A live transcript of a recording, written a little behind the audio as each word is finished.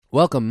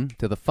Welcome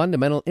to the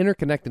fundamental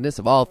interconnectedness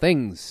of all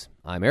things.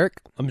 I'm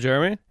Eric. I'm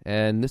Jeremy.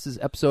 And this is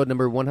episode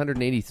number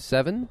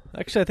 187.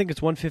 Actually, I think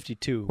it's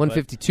 152.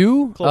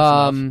 152? Close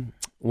enough.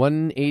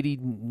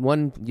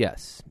 181,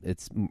 yes.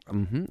 It's,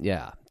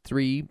 yeah.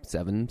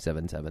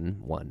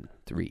 37771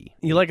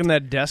 You liking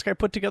that desk I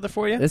put together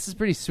for you? This is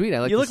pretty sweet. I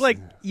like you this.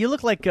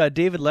 look like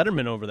David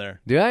Letterman over there.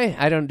 Do I?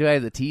 Do I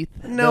have the teeth?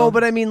 No,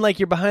 but I mean, like,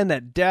 you're behind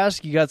that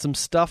desk. You got some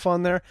stuff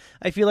on there.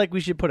 I feel like we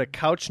should put a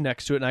couch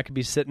next to it, and I could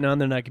be sitting on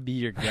there, and I could be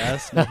your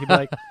guest. And I could be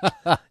like,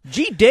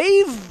 gee,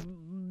 Dave,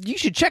 you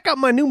should check out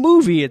my new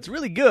movie. It's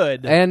really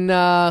good. And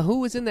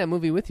who was in that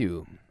movie with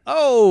you?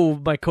 Oh,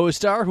 my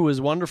co-star, who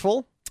is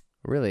wonderful.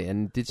 Really?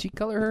 And did she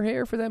color her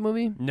hair for that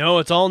movie? No,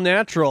 it's all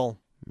natural.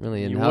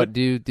 Really? And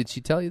did she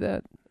tell you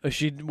that?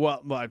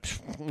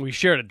 We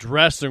shared a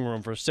dressing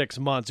room for 6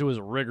 months. It was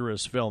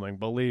rigorous filming,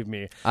 believe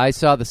me. I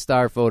saw the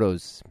star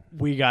photos.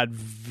 We got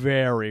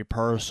very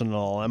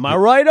personal. Am I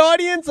right,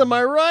 audience? Am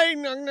I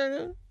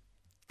right?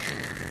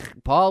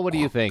 Paul, what do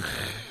you think?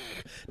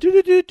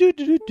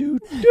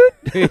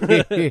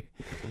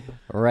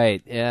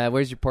 Right.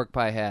 Where's your pork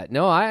pie hat?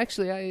 No, I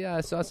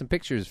saw some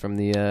pictures from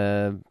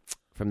the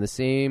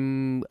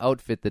same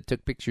outfit that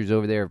took pictures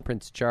over there of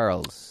Prince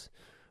Charles.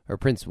 Or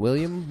Prince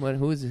William?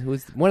 Who's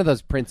one of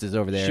those princes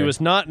over there? She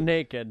was not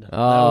naked. Oh.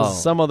 That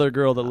was some other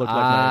girl that looked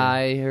like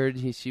I heard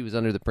she was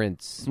under the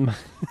prince. Well,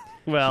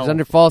 she was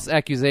under false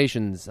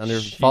accusations, under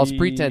false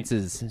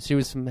pretenses. She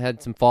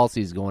had some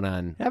falsies going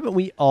on. Haven't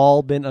we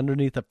all been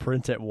underneath a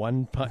prince at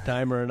one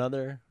time or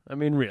another? I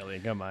mean, really,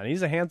 come on.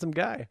 He's a handsome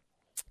guy.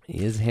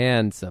 He is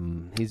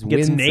handsome. He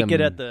gets naked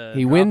at the.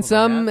 He wins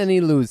some and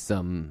he loses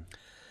some.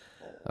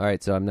 All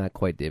right, so I'm not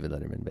quite David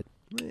Letterman, but.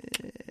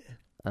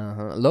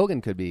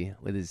 Logan could be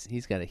with his.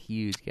 He's got a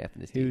huge gap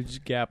in his teeth.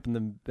 Huge gap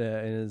in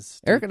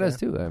his. Erica does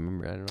too. I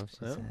remember. I don't know if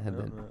she's had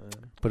that.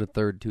 Put a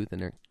third tooth in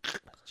there.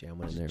 Jam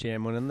one in there.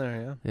 Jam one in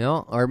there. Yeah. You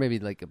know, or maybe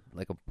like a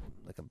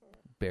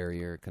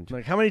barrier.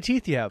 Like how many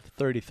teeth do you have?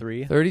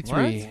 33.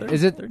 33. What?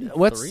 Is it? 33?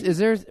 What's? Is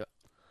there?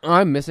 Oh,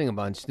 I'm missing a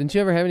bunch. Didn't you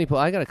ever have any?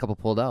 I got a couple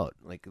pulled out,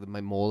 like my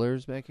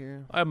molars back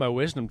here. I have my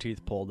wisdom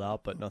teeth pulled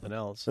out, but nothing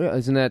else.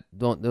 Isn't that?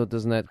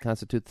 Doesn't that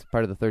constitute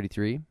part of the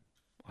 33?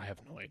 I have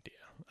no idea.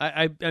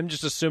 I'm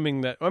just assuming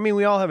that. I mean,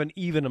 we all have an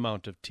even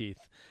amount of teeth.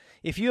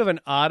 If you have an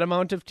odd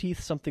amount of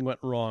teeth, something went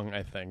wrong,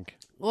 I think.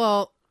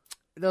 Well,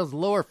 those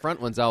lower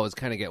front ones always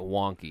kind of get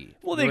wonky.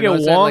 Well, they get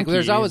wonky. Like,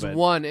 there's always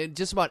one.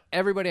 Just about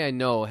everybody I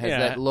know has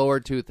that lower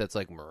tooth that's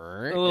like a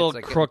little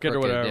crooked or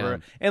whatever. Yeah.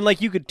 And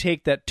like you could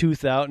take that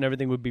tooth out, and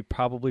everything would be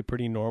probably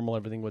pretty normal.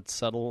 Everything would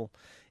settle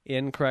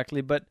in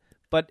correctly, But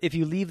if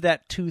you leave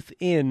that tooth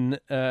in,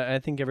 I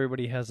think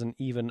everybody has an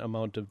even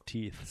amount of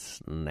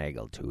teeth.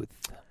 Snaggletooth.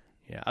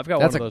 Yeah, I've got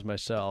one of those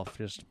myself.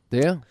 Just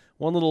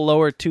one little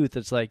lower tooth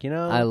that's like,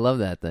 I love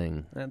that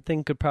thing. That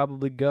thing could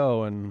probably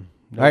go. And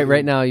all right,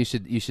 right now you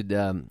should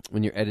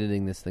when you're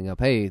editing this thing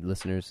up, hey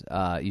listeners,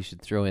 you should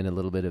throw in a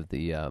little bit of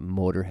the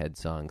Motorhead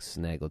song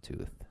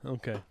 "Snaggletooth."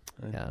 Okay.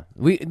 Yeah,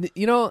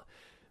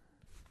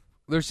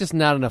 there's just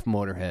not enough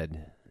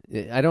Motorhead.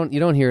 You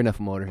don't hear enough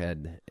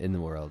Motorhead in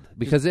the world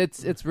because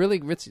it's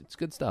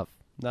good stuff.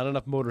 Not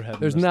enough Motorhead.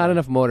 There's not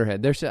enough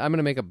Motorhead. I'm going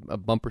to make a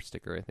bumper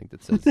sticker, I think,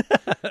 that says,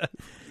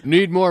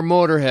 need more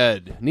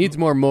Motorhead. Needs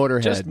more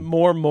Motorhead. Just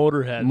more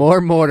Motorhead.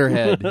 More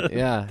Motorhead.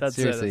 Yeah, that's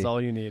seriously. it. That's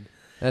all you need.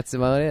 That's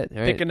about it.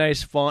 All Pick right. a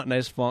nice font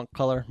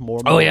color.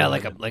 More Oh, Motorhead. yeah,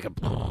 like a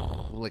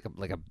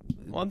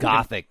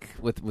gothic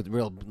with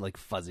real, like,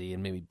 fuzzy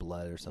and maybe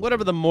blood or something.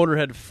 Whatever the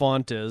Motorhead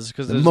font is.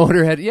 The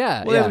Motorhead,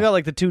 yeah. Well, they've got,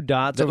 like, the two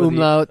dots. The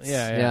umlauts.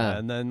 Yeah.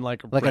 And then,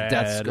 like a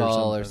death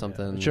skull or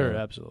something. Yeah. Sure,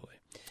 absolutely.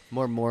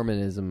 More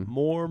Mormonism.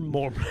 More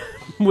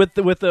with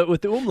the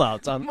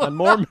umlauts on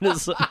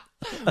Mormonism.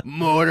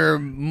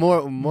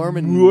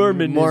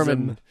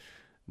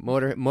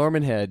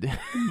 Mormon head.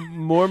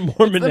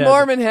 Mormon the head.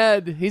 Mormon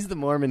head. He's the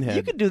Mormon head.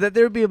 You could do that.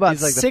 There would be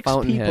about like 6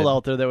 people head.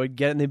 out there that would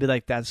get it, and they'd be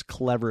like, "That's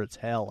clever as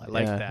hell. I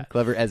like that.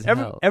 Clever as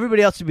hell."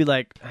 Everybody else would be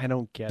like, "I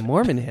don't get it."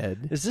 Mormon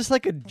head. Is this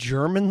like a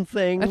German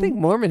thing? I think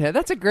Mormon head.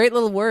 That's a great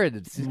little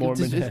word.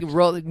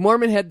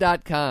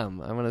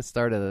 Mormonhead.com. I'm going to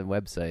start a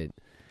website.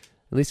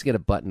 At least get a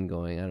button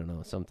going. I don't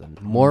know, something.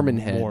 Mormon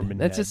head.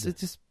 That's just. It's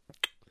just.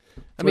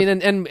 I mean,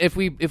 and if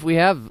we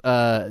have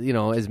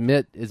as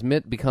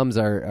Mitt becomes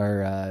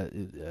our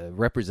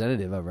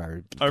representative of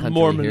our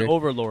Mormon here,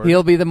 overlord,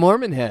 he'll be the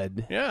Mormon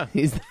head. Yeah,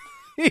 he's the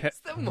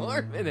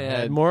Mormon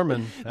head.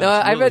 Mormon. No,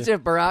 I bet you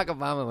if Barack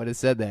Obama would have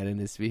said that in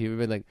his speech, he would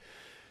have been like,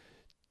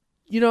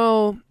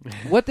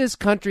 what this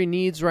country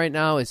needs right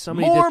now is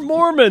somebody more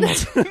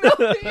Mormons.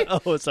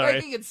 Oh, sorry.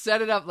 Like he could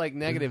set it up like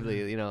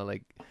negatively,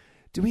 like.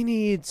 Do we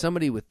need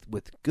somebody with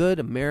good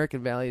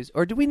American values,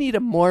 or do we need a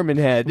Mormon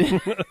head?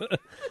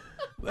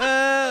 That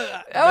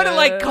would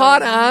have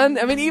caught on.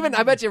 I mean,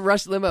 I bet you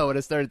Rush Limbaugh would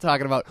have started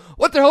talking about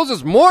what the hell's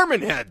this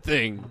Mormon head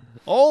thing.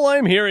 All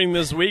I'm hearing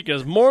this week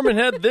is Mormon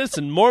head this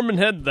and Mormon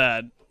head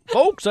that.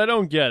 Folks, I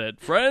don't get it.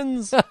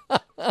 Friends,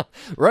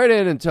 Write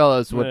in and tell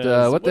us what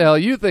the hell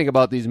you think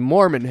about these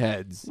Mormon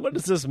heads. What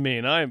does this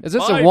mean? Is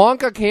this a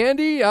Wonka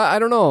candy? I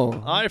don't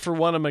know. I, for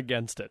one, am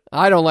against it.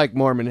 I don't like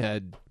Mormon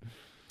head.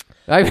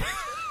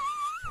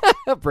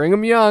 Bring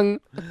them young.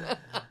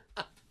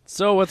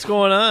 So what's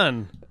going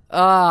on?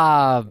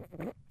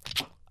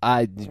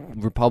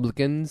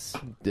 Republicans,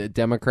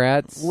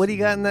 Democrats. What do you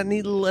got in that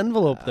neat little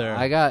envelope there?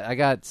 I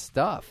got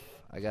stuff.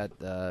 I got.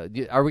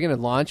 Are we going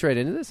to launch right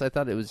into this? I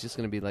thought it was just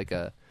going to be like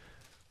a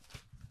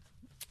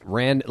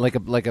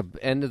like a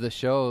end of the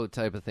show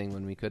type of thing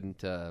when we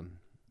couldn't. Oh,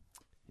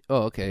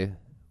 okay.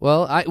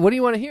 Well, what do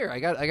you want to hear? I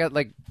got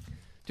like.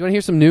 Do you want to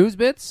hear some news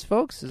bits,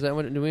 folks? Is that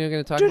what we are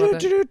going to talk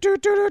about?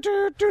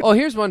 That? Oh,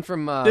 here's one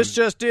from. This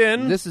just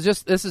in. This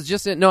is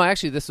just in. No,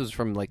 actually, this was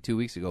from like 2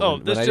 weeks ago. Oh,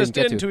 this just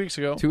in 2 weeks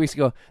ago. 2 weeks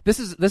ago. This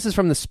is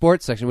from the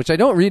sports section, which I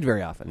don't read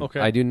very often. Okay.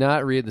 I do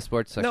not read the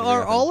sports section. Now,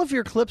 are all of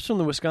your clips from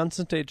the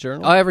Wisconsin State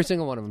Journal? Oh, every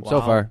single one of them so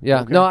far.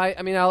 Yeah. Okay. No,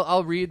 I mean,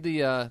 I'll read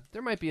the.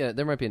 There might be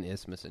an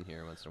isthmus in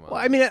here once in a while.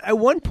 Well, I mean, at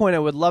one point, I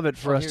would love it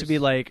for us to be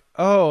like,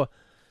 oh,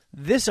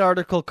 this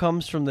article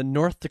comes from the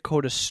North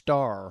Dakota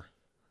Star.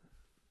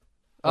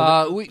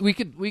 We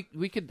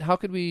could. How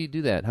could we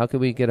do that? How could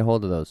we get a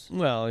hold of those?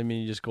 Well, I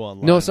mean, you just go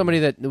online. No, somebody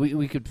that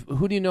we could.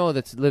 Who do you know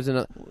that lives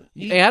in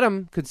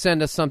Adam could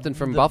send us something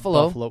from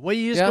Buffalo. Well,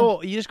 you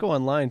just go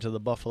online to the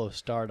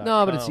BuffaloStar.com.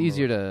 No, but it's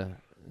easier to.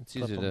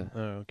 Oh,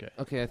 okay.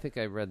 Okay, I think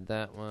I read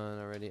that one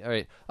already. All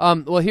right.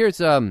 Well,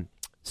 here's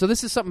So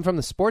this is something from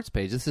the sports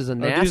page. This is a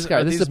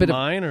NASCAR. This is a bit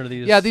mine, or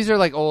these? Yeah, these are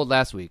like old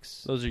last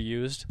week's. Those are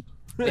used.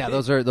 Yeah,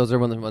 those are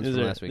ones from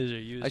last week. These are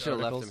used. I should have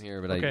left articles. them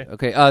here, but okay.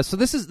 Okay. So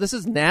this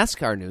is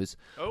NASCAR news.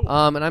 Oh.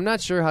 And I'm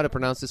not sure how to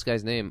pronounce this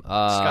guy's name.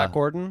 Scott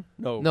Gordon?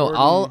 No.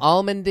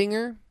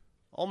 Allmendinger.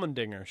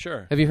 Allmendinger,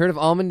 sure. Have you heard of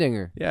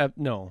Allmendinger? Yeah,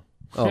 no.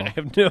 Oh. I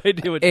have no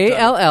idea what you're talking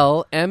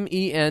about.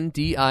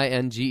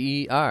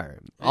 Allmendinger.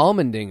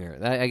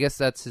 Allmendinger. I guess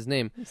that's his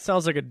name. It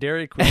sounds like a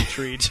Dairy Queen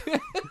treat.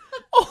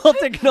 Oh, I'll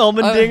take an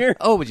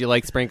Allmendinger. Would you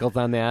like sprinkles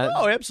on that?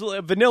 Oh, absolutely.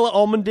 A vanilla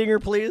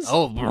Allmendinger, please.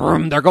 Oh,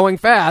 they're going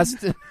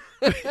fast.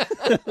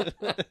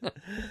 I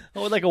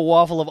would like a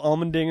waffle of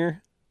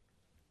Allmendinger.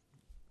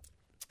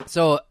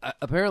 So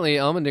apparently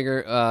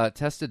Allmendinger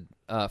tested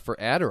for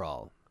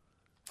Adderall.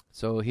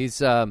 So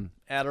he's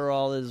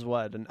Adderall is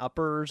what, an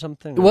upper or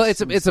something? Well,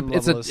 it's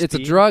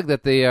a drug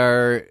that they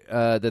are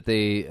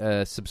prescribe.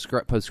 I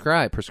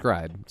subscribe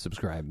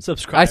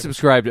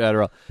to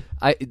Adderall.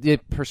 They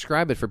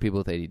prescribe it for people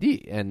with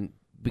ADD, and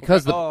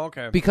because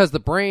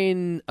the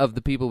brain of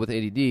the people with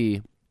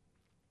ADD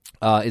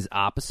is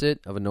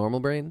opposite of a normal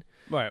brain,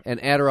 right? And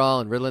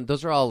Adderall and Ritalin,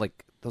 those are all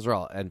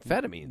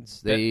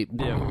amphetamines.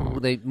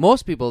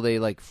 Most people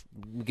like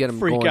get them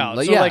freak going, out.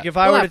 Like, so like if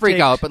I were to freak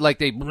out, but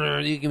like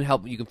you can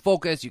help, you can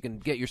focus, you can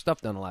get your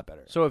stuff done a lot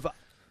better. So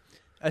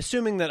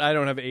assuming that I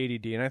don't have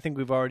ADD, and I think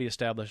we've already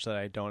established that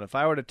I don't, if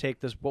I were to take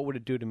this, what would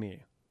it do to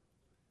me?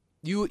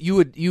 You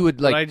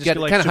would like get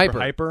kind of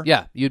hyper.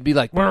 Yeah, you'd be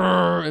like,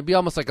 it'd be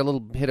almost like a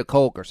little hit of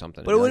Coke or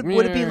something. But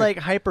would it be like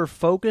hyper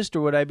focused,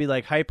 or would I be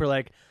like hyper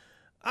like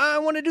I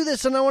want to do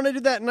this and I want to do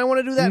that and I want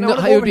to do that? And no,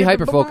 it would be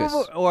hyper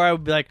focused, or I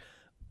would be like,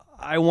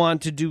 I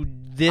want to do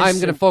this. I'm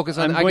going to focus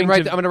on. I'm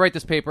going to write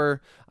this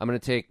paper. I'm going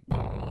to take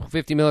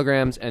 50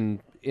 milligrams,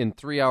 and in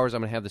 3 hours,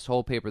 I'm going to have this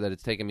whole paper that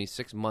it's taken me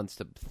 6 months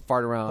to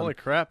fart around. Holy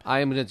crap! I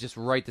am going to just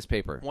write this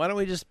paper. Why don't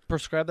we just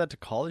prescribe that to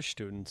college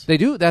students? They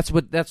do. That's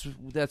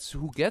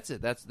who gets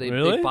it.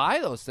 They buy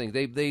those things.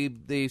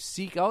 They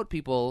seek out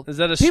people. Is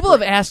that people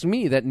have asked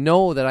me that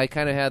know that I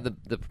kind of had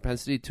the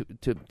propensity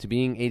to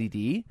being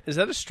ADD. Is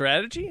that a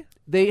strategy?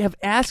 They have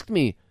asked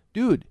me,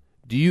 dude.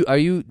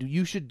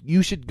 You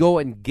should go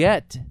and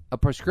get a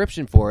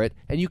prescription for it,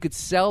 and you could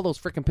sell those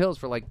freaking pills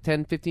for like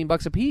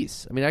 $10-15 a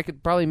piece. I mean, I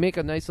could probably make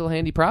a nice little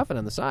handy profit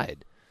on the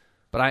side.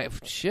 But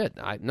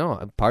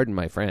pardon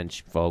my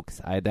French, folks.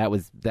 That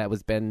was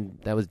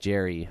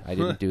Jerry. I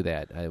didn't do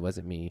that. It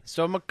wasn't me.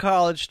 So I'm a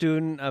college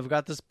student. I've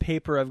got this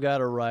paper I've got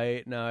to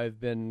write. Now I've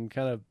been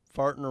kind of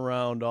farting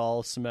around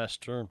all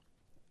semester.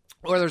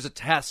 Or there's a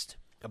test.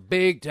 A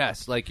big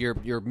test, like your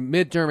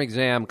midterm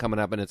exam coming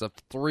up, and it's a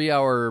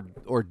 3-hour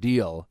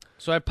ordeal.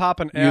 So I pop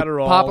an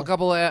Adderall. You pop a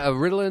couple of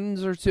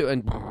Ritalins or two,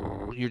 and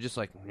you're just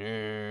like,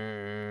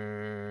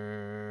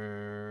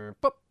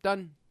 boop,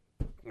 done.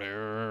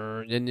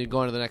 And you go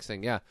on to the next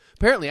thing. Yeah.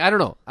 Apparently, I don't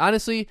know.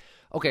 Honestly,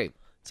 okay.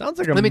 Sounds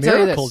like a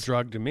miracle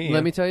drug to me.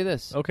 Let me tell you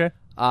this. Okay.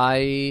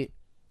 I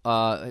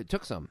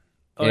took some.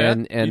 Oh,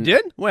 and you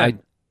did?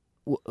 When?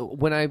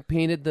 When I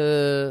painted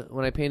the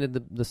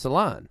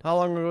salon. How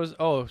long ago was?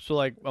 Oh, so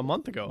like a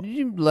month ago.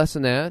 Less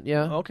than that,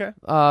 yeah. Okay.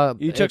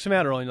 You took some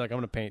Adderall and you're like, I'm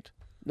gonna paint.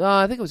 No,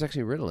 I think it was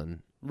actually Ritalin.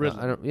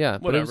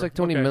 But it was like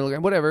 20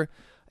 milligrams, whatever.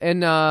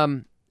 And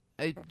I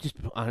just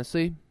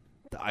honestly,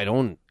 I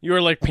don't. You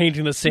were like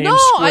painting the same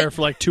square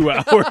for like 2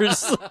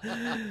 hours.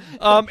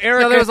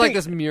 Eric, there was like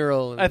this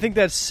mural. I think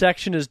that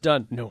section is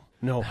done.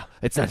 No,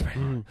 it's not.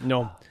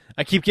 No.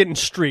 I keep getting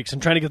streaks.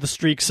 I'm trying to get the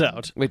streaks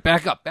out. Wait,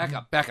 back up. Hang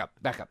on. Hang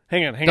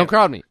on. Don't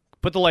crowd me.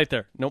 Put the light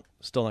there. Nope.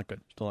 Still not good.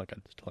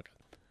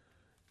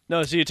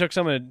 No, so you took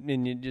some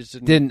and you just I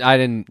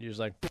didn't. You're just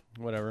like,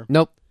 whatever.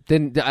 Nope.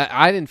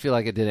 I didn't feel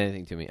like it did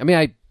anything to me. I mean,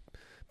 I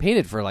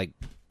painted for like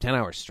 10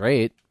 hours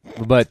straight,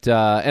 but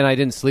and I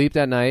didn't sleep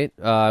that night.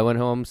 I went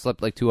home,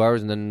 slept like 2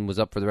 hours, and then was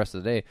up for the rest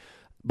of the day.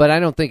 But I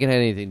don't think it had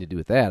anything to do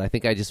with that. I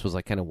think I just was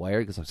like kind of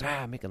wired because I was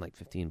I'm making like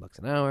 $15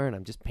 an hour, and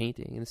I'm just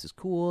painting, and this is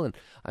cool, and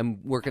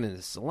I'm working in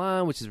this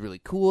salon, which is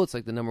really cool. It's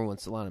like the #1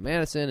 salon in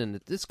Madison,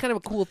 and it's kind of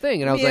a cool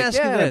thing. And I was like,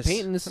 I'm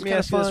painting. This is kind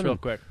of fun. Let me ask you this real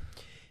quick.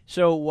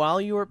 So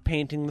while you were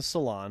painting the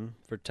salon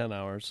for 10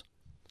 hours,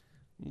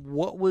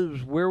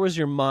 where was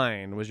your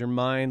mind? Was your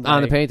mind like,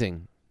 on the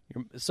painting?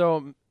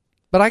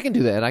 But I can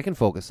do that. I can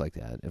focus like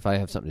that if I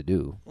have something to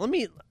do.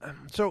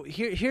 So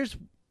here's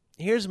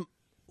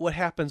what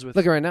happens with.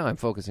 Look, right now I'm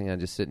focusing on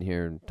just sitting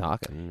here and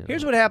talking.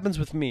 Here's what happens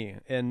with me,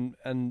 and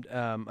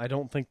I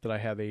don't think that I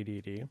have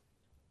ADD.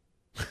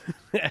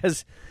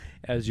 as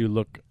you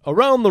look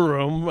around the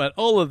room at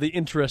all of the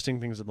interesting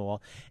things on the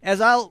wall,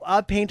 as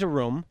I'll paint a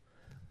room,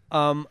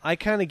 I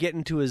kind of get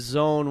into a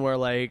zone where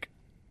like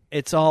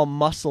it's all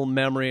muscle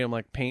memory. I'm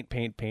like paint,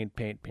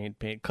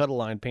 cut a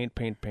line, paint,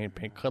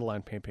 cut a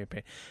line, paint.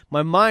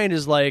 My mind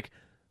is like,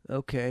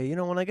 okay,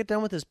 when I get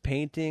done with this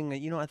painting,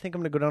 I think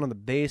I'm going to go down in the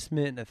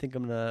basement, and I think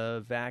I'm going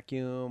to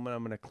vacuum, and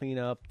I'm going to clean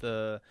up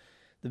the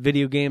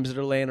video games that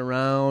are laying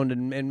around,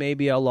 and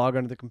maybe I'll log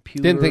onto the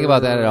computer. Didn't think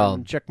about that at all.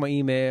 And check my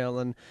email,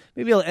 and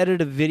maybe I'll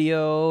edit a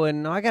video,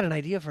 and I got an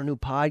idea for a new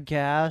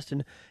podcast,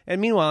 and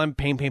meanwhile I'm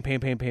paint.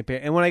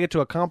 And when I get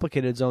to a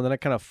complicated zone, then I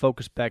kind of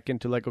focus back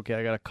into like, okay,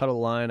 I got to cut a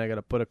line, I got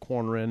to put a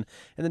corner in,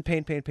 and then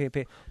paint.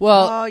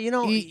 Well, you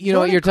know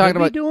what you're talking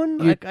about.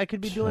 I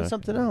could be doing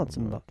something else.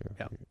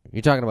 Yeah.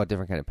 You're talking about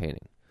different kind of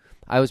painting.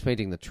 I was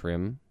painting the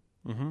trim,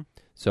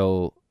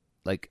 so.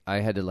 Like, I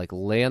had to, like,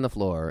 lay on the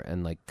floor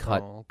and, like,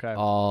 cut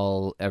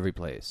every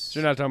place. So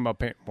you're not talking about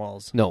paint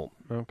walls? No.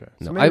 Okay.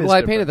 No.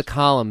 I painted the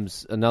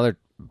columns another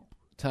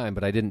time,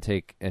 but I didn't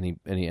take any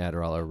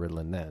Adderall or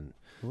Ritalin then.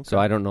 Okay. So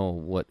I don't know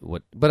what...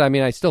 But, I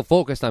mean, I still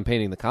focused on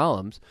painting the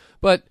columns.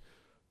 But,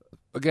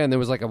 again, there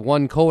was, like, a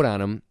one coat on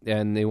them,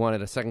 and they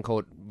wanted a second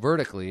coat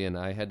vertically, and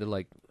I had to,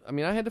 like... I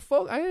mean, I had to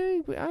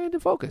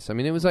focus. I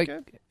mean, it was,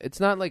 like... It's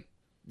not, like,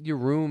 your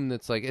room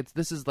that's, like...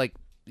 This is, like,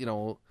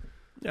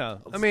 Yeah,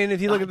 I mean,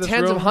 if you look at this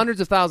tens room, of hundreds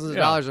of thousands of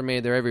dollars are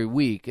made there every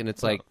week, and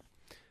it's like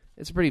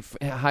it's a pretty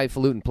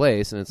highfalutin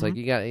place, and it's like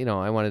you got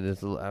I wanted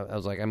this. I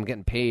was like, I'm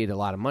getting paid a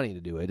lot of money to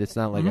do it. It's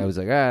not like I was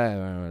like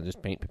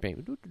just paint.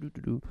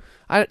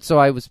 So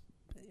I was,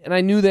 and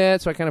I knew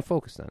that, so I kind of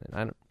focused on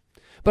it.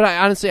 But I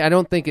honestly, I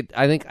don't think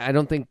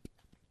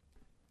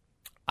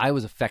I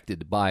was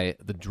affected by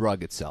the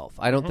drug itself.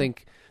 I don't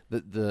think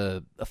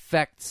the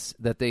effects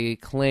that they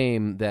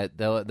claim that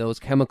those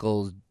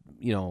chemicals,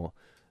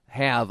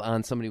 have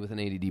on somebody with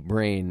an ADD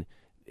brain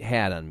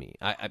had on me.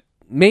 I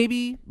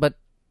maybe, but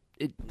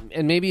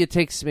maybe it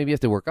takes. Maybe you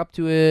have to work up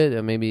to it.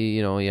 Or maybe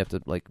you have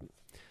to like.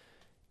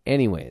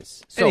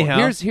 Anyways, so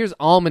here's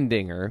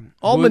Allmendinger,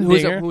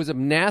 who was a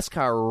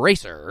NASCAR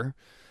racer,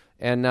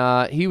 and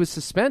he was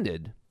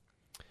suspended.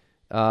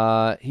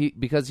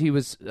 Because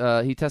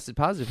he tested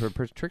positive for a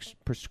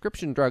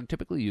prescription drug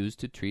typically used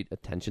to treat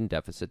attention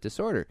deficit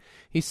disorder.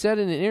 He said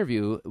in an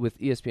interview with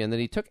ESPN that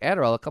he took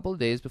Adderall a couple of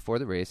days before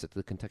the race at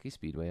the Kentucky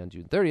Speedway on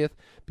June 30th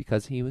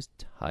because he was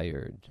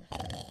tired.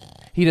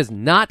 He does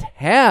not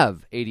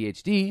have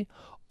ADHD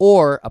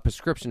or a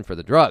prescription for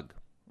the drug.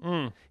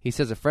 He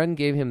says a friend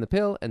gave him the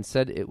pill and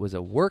said it was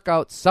a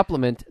workout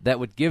supplement that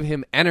would give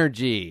him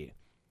energy.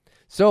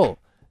 So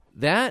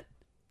that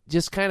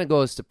just kind of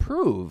goes to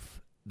prove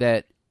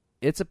that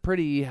it's a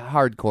pretty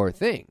hardcore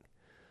thing.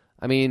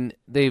 I mean,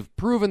 they've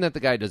proven that the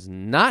guy does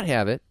not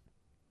have it.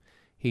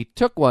 He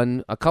took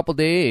one a couple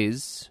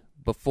days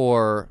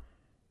before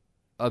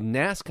a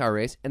NASCAR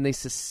race, and they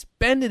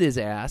suspended his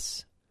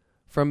ass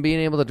from being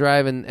able to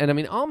drive. And I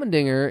mean,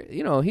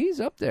 Allmendinger, he's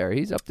up there.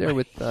 He's up there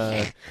with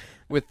the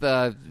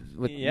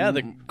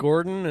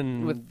Gordon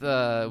and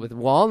with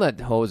Walnut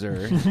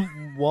Hoser,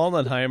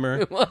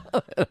 Walnutheimer.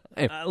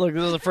 Look,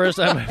 this is the first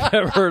time I've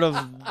ever heard of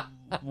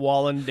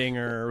Wallendinger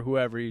or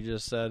whoever you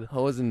just said.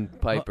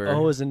 Hosenpiper.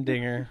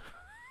 Hosendinger.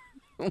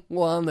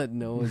 Walnut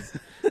nose.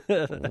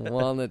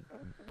 Walnut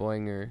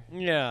boinger.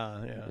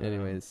 Yeah.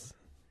 Anyways.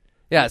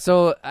 Yeah,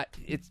 so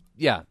it's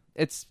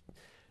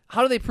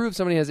how do they prove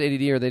somebody has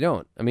ADD or they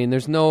don't? I mean, they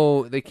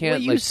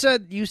can't. Well,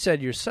 you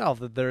said yourself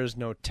that there is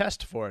no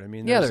test for it. I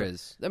mean, there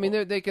is. I mean,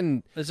 they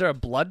can. Is there a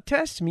blood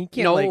test? I mean,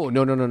 you can't.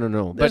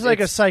 No. There's like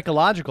a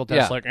psychological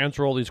test, like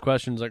answer all these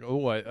questions. Like,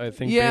 I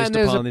think based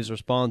upon these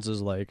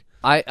responses, like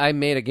I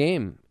made a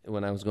game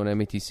when I was going to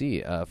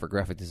METC for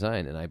graphic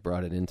design, and I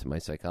brought it into my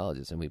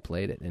psychologist, and we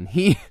played it, and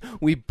he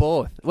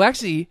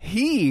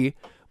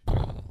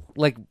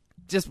like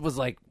just was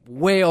like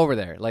way over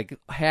there, like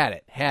had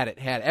it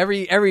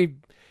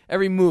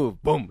every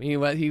move, boom. He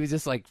was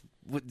just like,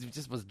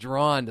 just was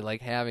drawn to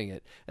like having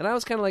it, and I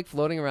was kind of like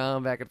floating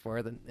around back and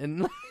forth,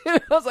 and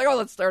I was like,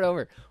 let's start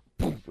over.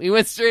 Boom. He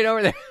went straight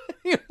over there.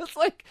 He was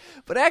like,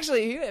 but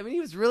actually, he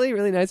was really,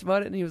 really nice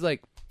about it, and he was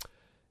like,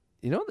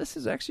 this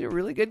is actually a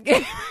really good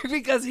game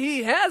because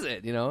he has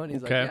it, and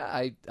he's like,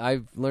 yeah,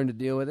 I've learned to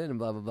deal with it and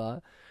blah, blah,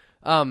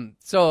 blah.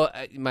 So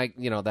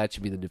that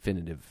should be the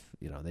definitive,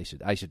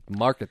 I should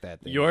market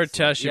that thing. Your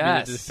test should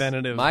be the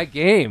definitive. My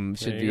game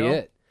should be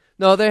it.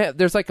 No,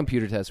 there's like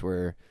computer tests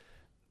where,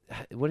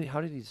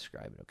 how did he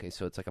describe it? Okay,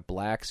 so it's like a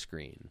black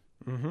screen,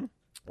 and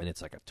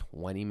it's like a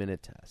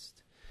 20-minute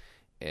test.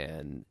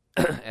 And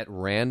at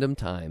random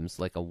times,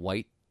 like a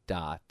white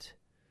dot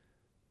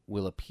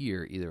will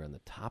appear either on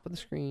the top of the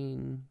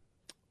screen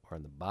or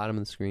on the bottom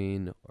of the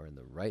screen or on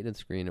the right of the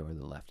screen or on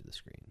the left of the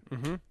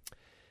screen.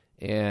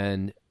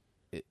 And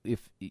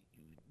if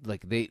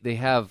like they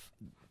have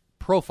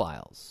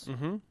profiles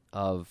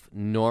of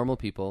normal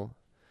people,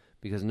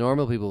 because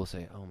normal people will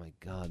say, oh my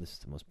God, this is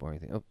the most boring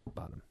thing. Oh,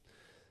 bottom.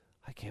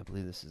 I can't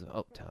believe this is,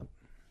 top.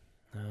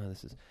 Oh,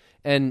 this is,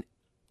 and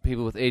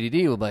people with ADD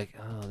will be like,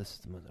 oh, this is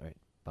the most, all right,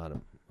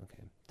 bottom.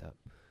 Okay, top.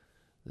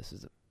 This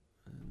is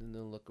and then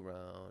they'll look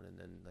around and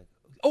then like,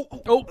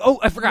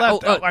 I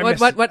forgot.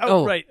 What?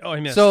 Oh, right. Oh, I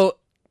missed. So,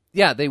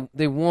 yeah,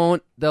 they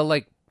won't, they'll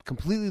like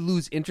completely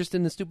lose interest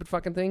in the stupid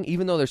fucking thing,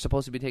 even though they're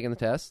supposed to be taking the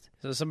test.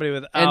 So somebody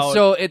without, and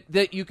so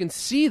that you can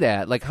see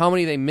that, like how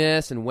many they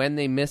miss and when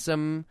they miss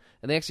them,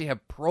 and they actually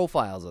have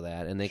profiles of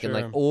that, and they can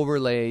like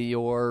overlay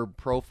your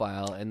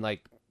profile and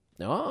like,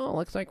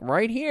 looks like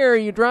right here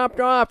you dropped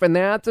off, and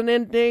that's an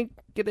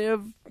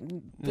indicative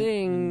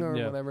thing or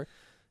whatever.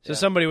 So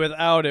somebody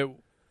without it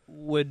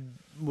would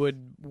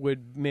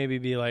maybe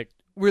be like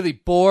really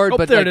bored,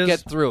 but like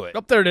get through it.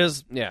 Up there it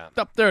is. Yeah.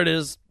 Up there it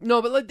is.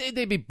 No, but like,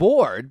 they'd be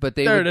bored, but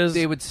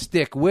they would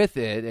stick with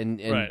it and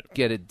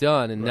get it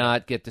done and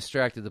not get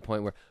distracted to the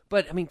point where.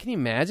 But I mean, can you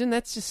imagine?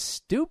 That's just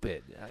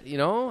stupid.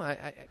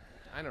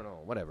 I don't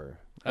know. Whatever.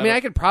 I mean, I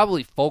could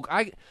probably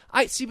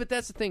I see, but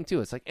that's the thing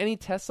too. It's like any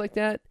test like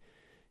that.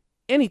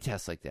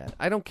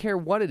 I don't care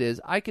what it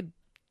is. I could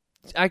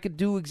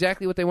do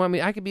exactly what they want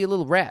me. I could be a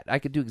little rat. I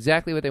could do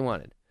exactly what they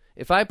wanted.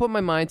 If I put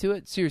my mind to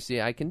it,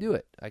 seriously, I can do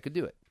it. I could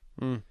do it.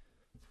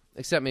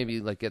 Except maybe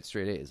like get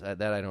straight A's.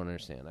 That I don't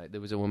understand.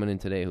 There was a woman in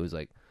today who was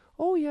like,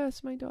 "Oh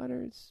yes, my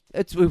daughter is."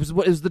 It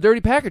was the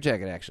Dirty Packer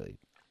jacket actually.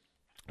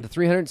 The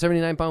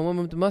 379-pound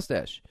woman with the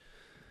mustache.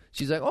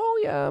 She's like, "Oh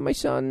yeah, my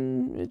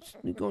son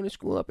is going to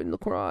school up in La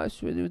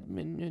Crosse,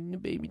 and the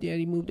baby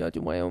daddy moved out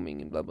to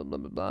Wyoming, and blah blah blah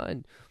blah blah."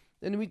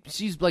 And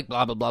she's like,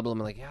 blah blah blah blah. I'm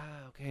like,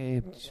 yeah,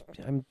 okay.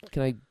 Can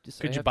I?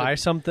 Could you buy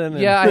something?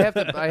 Yeah, I have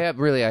to. I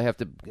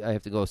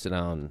have to go sit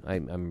down.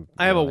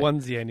 I have a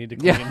onesie I need to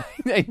clean.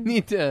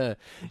 Yeah,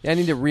 I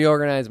need to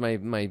reorganize my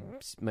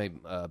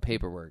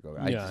paperwork.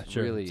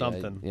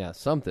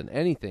 Something,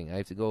 anything. I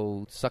have to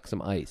go suck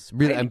some ice.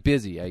 Really, I'm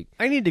busy.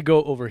 I need to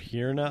go over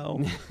here now.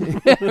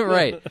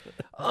 Right.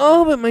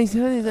 Oh, but my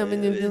son is up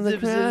in the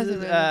class.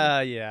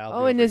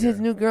 And there's his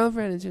new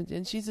girlfriend,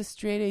 and she's a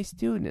straight A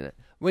student.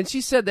 When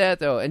she said that,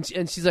 though, and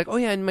she's like, oh,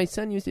 yeah, and my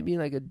son used to be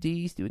like a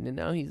D student, and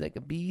now he's like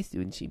a B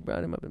student. She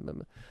brought him up. And blah,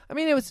 blah. I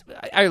mean,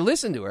 I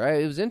listened to her.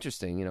 It was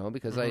interesting,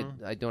 because I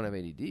don't have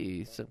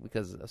ADD,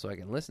 so I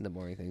can listen to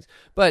boring things.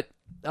 But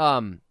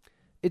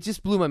it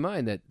just blew my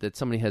mind that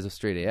somebody has a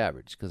straight A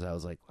average, because I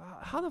was like, wow,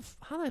 how the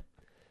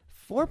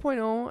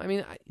 4.0? I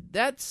mean,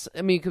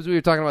 because we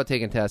were talking about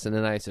taking tests, and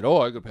then I said,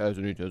 oh, I could pass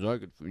any test. I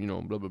could,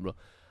 blah, blah, blah.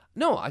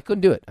 No, I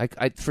couldn't do it.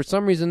 I for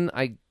some reason,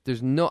 I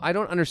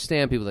don't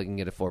understand people that can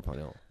get a 4.0.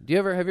 Have you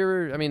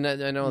ever? I mean,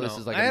 I know this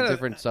is like a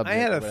different subject. I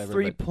had a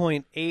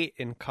 3.8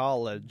 in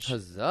college.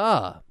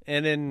 Huzzah!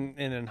 And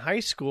in high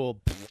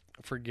school,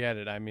 forget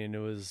it. I mean, it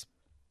was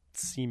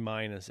C-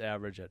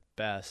 average at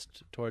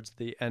best towards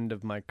the end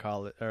of my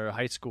college or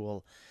high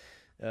school,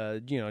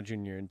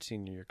 junior and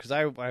senior year. Because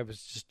I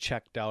was just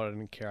checked out. I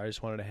didn't care. I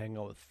just wanted to hang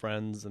out with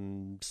friends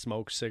and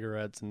smoke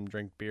cigarettes and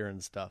drink beer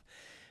and stuff.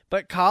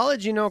 But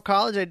college,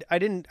 I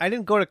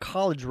didn't go to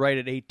college right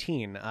at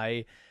 18.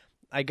 I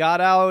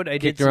got out. I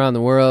kicked around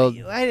the world.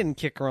 I didn't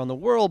kick around the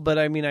world, but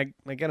I mean, I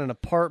got an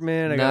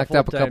apartment. I knocked got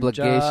up a couple of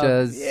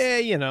geishas.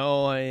 Yeah,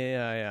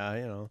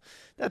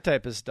 that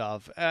type of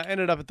stuff.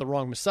 Ended up at the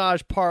wrong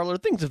massage parlor,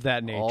 things of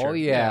that nature. Oh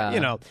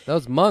yeah,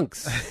 those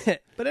monks.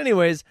 But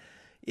anyways.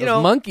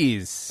 Those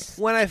monkeys.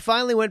 When I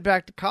finally went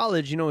back to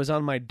college, it was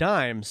on my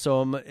dime.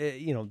 So,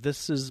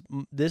 this is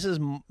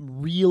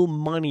real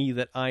money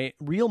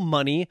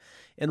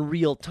and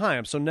real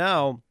time. So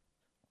now,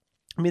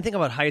 I mean, think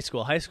about high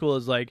school. High school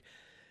is like,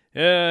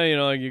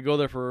 you go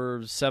there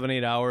for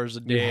 7-8 hours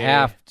a day.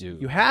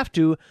 You have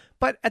to.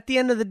 But at the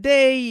end of the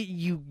day,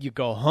 you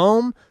go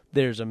home.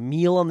 There's a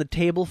meal on the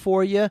table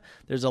for you.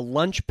 There's a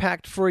lunch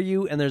packed for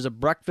you, and there's a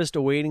breakfast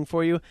awaiting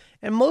for you.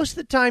 And most of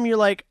the time, you're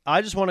like,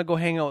 I just want to go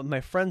hang out with my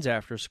friends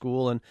after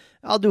school, and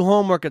I'll do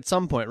homework at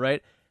some point,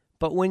 right?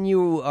 But when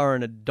you are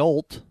an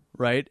adult,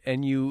 right,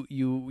 and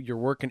you're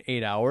working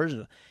 8 hours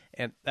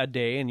and a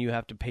day, and you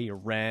have to pay your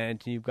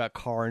rent, and you've got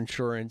car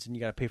insurance, and you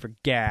got to pay for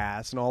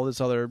gas and all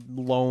this other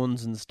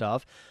loans and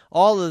stuff,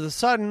 all of a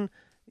sudden,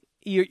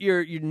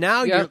 you're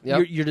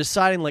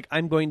deciding, like,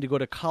 I'm going to go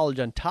to college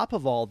on top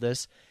of all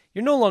this.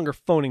 You're no longer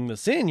phoning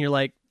this in. You're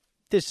like,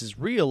 this is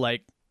real,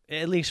 like,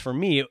 at least for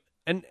me.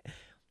 And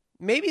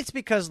maybe it's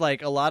because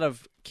like a lot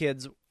of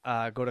kids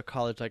go to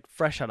college like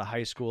fresh out of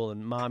high school,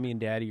 and mommy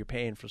and daddy are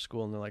paying for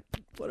school, and they're like,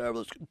 whatever,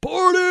 let's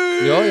party.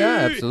 Oh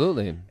yeah,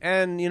 absolutely.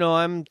 And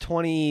I'm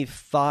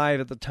 25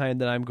 at the time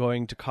that I'm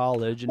going to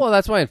college. And well,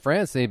 that's why in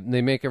France they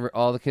make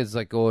all the kids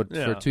like go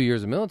for 2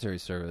 years of military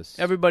service.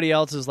 Everybody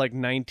else is like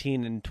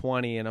 19 and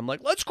 20, and I'm like,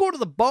 let's go to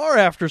the bar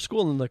after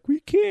school, and I'm like, we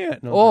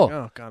can't. And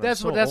like, God,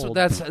 that's what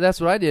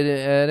I did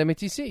at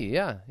MATC.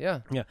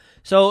 Yeah.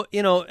 So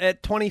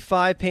at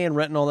 25, paying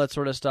rent and all that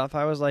sort of stuff,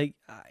 I was like,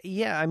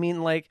 yeah, I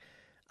mean, like,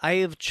 I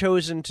have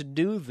chosen to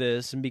do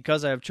this, and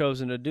because I have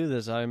chosen to do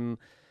this, I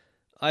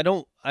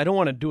don't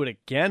want to do it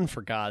again,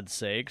 for God's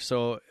sake.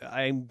 So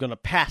I'm going to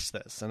pass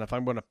this, and if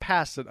I'm going to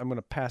pass it, I'm going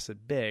to pass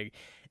it big.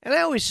 And I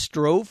always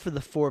strove for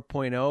the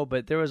 4.0,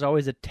 but there was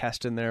always a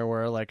test in there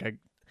where like I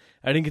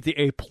didn't get the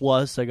A+,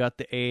 I got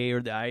the A,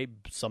 or I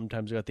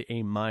sometimes got the A-,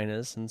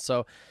 and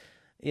so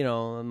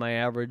my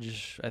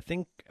average, I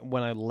think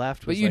when I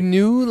left was But you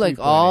knew like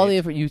all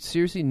the you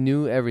seriously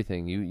knew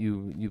everything.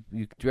 You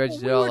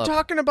dredged it all up. We were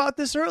talking about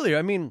this earlier.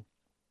 I mean,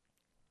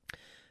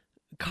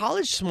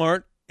 college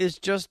smart is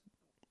just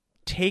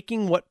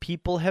taking what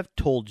people have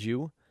told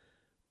you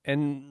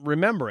and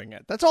remembering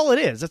it. That's all it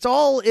is. That's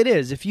all it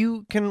is. If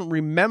you can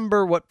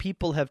remember what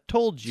people have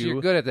told you. So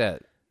you're good at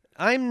that.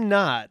 I'm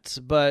not,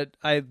 but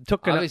I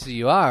took obviously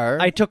you are.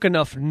 I took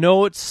enough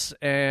notes,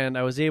 and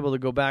I was able to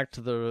go back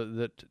to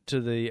the.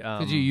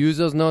 Did you use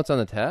those notes on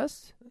the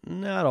test?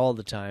 Not all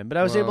the time, but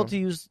I was able to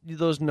use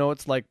those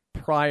notes like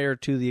prior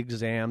to the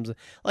exams.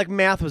 Like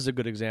math was a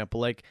good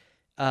example. Like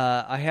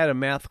I had a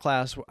math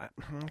class.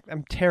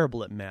 I'm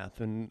terrible at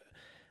math, and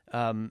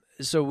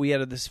so we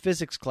had this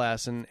physics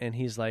class, and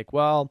he's like,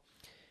 well,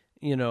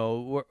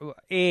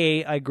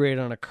 A, I grade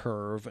on a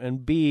curve,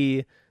 and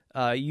B,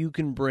 you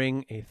can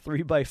bring a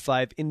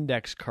 3x5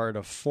 index card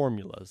of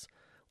formulas.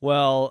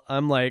 Well,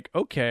 I'm like,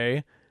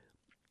 okay,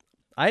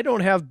 I don't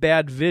have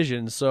bad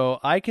vision,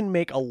 so I can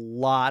make a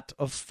lot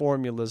of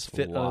formulas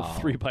fit on a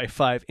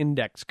 3x5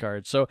 index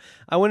card. So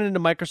I went into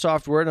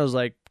Microsoft Word, and I was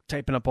like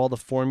typing up all the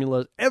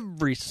formulas,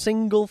 every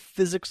single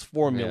physics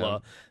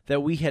formula that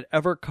we had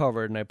ever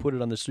covered, and I put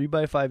it on this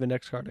 3x5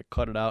 index card. I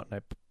cut it out, and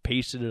I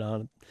pasted it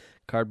on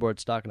cardboard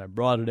stock, and I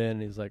brought it in,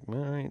 and he's like, all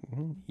right,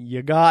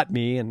 you got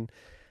me, and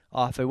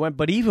off I went.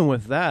 But even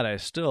with that, I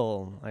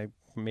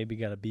maybe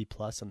got a B+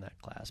 in that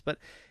class. But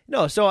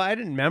no, so I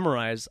didn't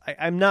memorize.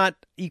 I'm not.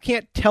 You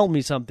can't tell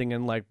me something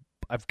and like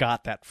I've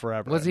got that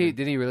forever. Did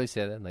he really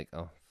say that? Like,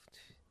 oh,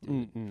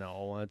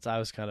 no. I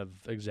was kind of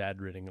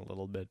exaggerating a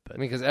little bit, but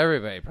because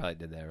everybody probably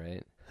did that,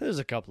 right? There's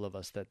a couple of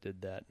us that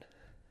did that.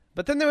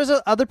 But then there was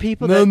other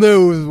people. Then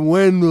there was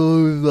Wendell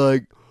who was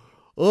like,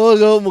 "Oh, I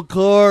got my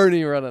card," and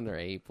he wrote under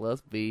A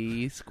 +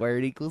 B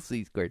squared equals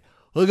C squared.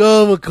 I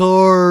got my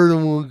card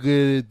and we'll get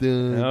it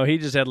done. No, he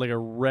just had like a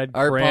red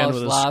crayon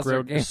with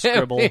a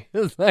scribble. He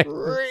was like,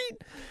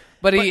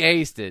 but he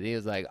aced it. He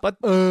was like, I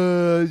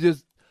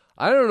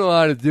don't know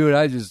how to do it.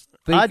 I just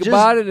think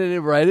about it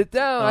and write it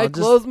down. I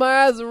close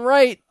my eyes and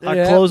write.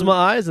 I close my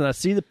eyes and I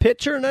see the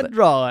picture and I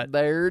draw it.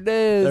 There it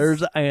is. There's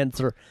the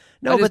answer.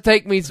 No, but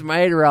take me some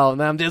Adderall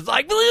and I'm just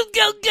like,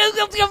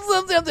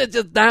 it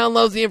just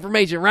downloads the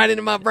information right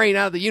into my brain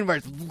out of the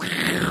universe.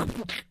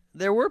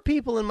 There were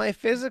people in my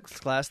physics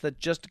class that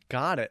just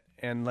got it,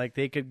 and like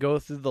they could go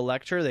through the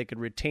lecture, they could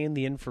retain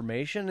the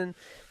information, and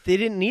they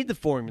didn't need the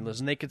formulas,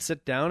 and they could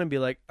sit down and be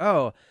like,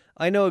 oh,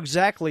 I know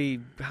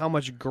exactly how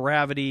much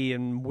gravity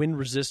and wind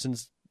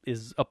resistance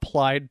is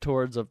applied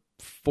towards a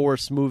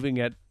force moving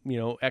at,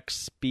 X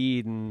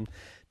speed and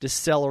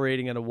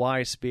decelerating at a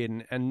Y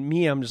speed, and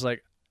me, I'm just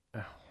like,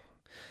 oh,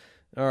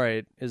 all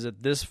right, is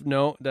it this?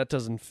 No, that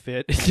doesn't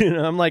fit.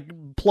 I'm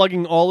like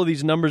plugging all of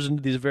these numbers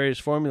into these various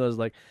formulas,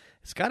 like,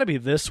 it's got to be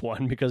this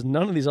one because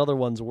none of these other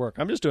ones work.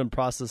 I'm just doing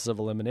process of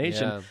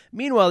elimination. Yeah.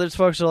 Meanwhile, there's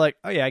folks who are like,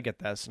 oh yeah, I get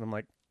this. And I'm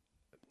like,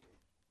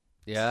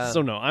 yeah.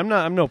 So no, I'm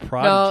no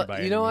prodigy by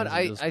any means. You know what?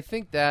 I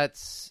think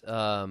that's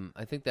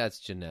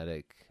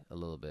genetic a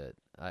little bit.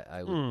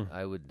 I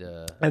would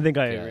I think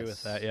I agree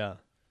with that, yeah.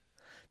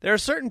 There are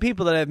certain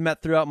people that I've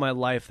met throughout my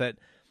life that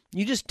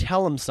you just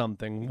tell them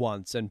something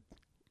once and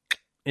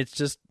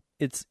it's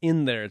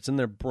in there. It's in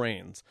their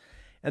brains.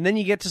 And then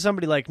you get to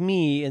somebody like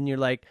me and you're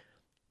like,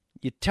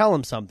 you tell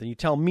them something, you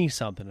tell me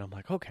something, and I'm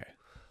like, okay.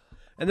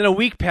 And then a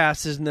week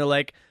passes, and they're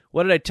like,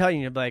 what did I tell you?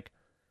 And you're like,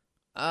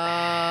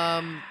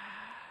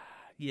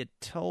 you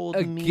told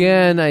me.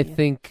 Again, I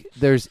think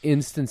there's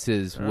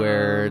instances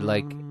where,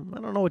 like...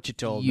 I don't know what you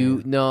told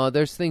me. No,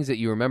 there's things that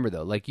you remember,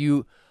 though. Like,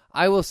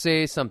 I will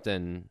say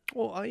something.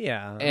 Well,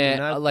 yeah.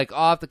 And, like,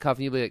 off the cuff,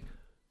 and you'll be like,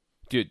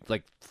 dude,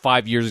 like,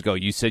 5 years ago,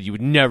 you said you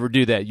would never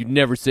do that. You'd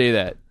never say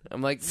that.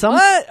 I'm like,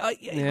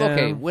 what? Yeah.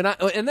 Okay,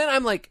 and then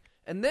I'm like,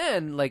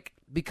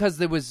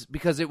 because it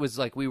was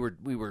like we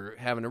were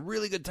having a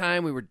really good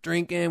time, we were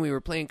drinking, we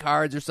were playing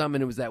cards or something,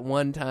 and it was that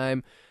one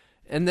time,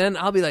 and then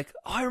I'll be like,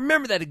 oh, I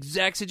remember that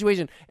exact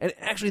situation, and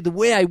actually the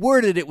way I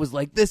worded it was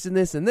like this and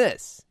this and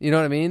this, you know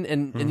what I mean?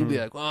 And you'll be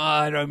like, oh,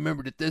 I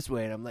remembered it this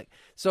way, and I'm like,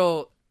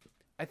 so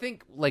I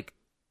think like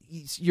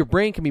your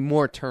brain can be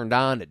more turned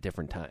on at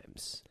different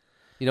times.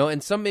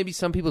 And maybe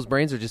some people's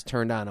brains are just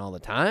turned on all the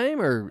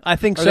time, or I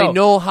think or so. They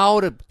know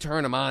how to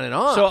turn them on and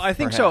off. So I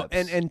think perhaps. so.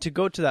 And to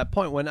go to that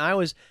point, when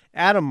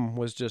Adam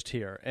was just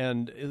here,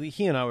 and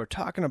he and I were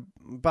talking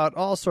about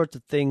all sorts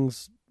of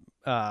things.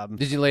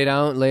 Did you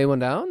lay one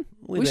down?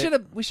 We should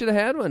have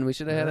had one. We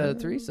should have had a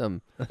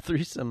threesome. A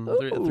threesome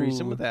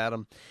with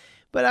Adam.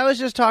 But I was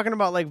just talking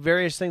about like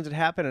various things that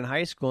happened in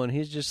high school, and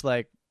he's just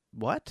like,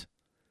 "What?"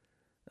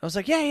 I was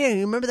like, "Yeah,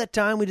 you remember that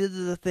time we did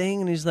the thing?"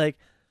 And he's like,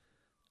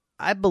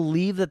 "I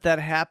believe that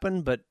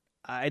happened, but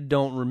I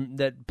don't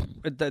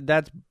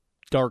that's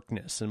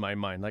darkness in my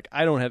mind. Like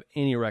I don't have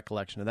any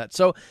recollection of that."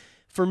 So,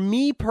 for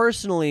me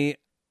personally,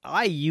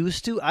 I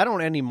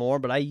don't anymore,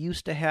 but I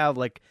used to have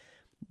like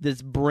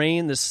this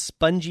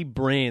spongy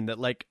brain that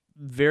like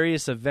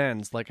various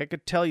events, like I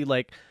could tell you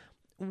like,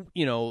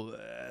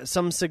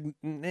 some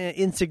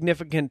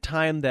insignificant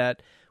time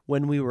that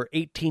when we were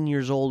 18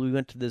 years old, we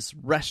went to this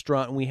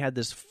restaurant and we had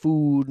this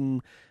food,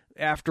 and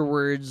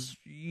afterwards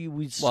to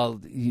use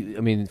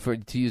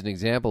an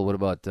example, what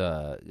about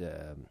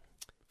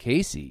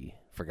Casey,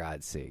 for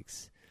God's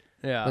sakes?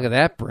 Yeah. Look at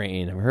that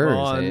brain of hers.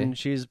 Well, and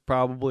she's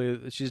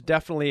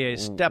definitely a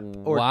step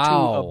or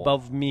two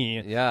above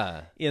me.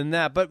 Yeah. In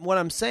that. But what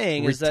I'm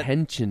saying is that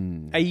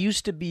retention. I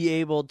used to be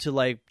able to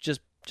like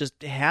just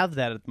have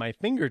that at my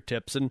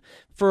fingertips, and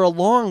for a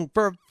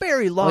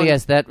very long. Oh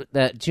yes,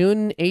 that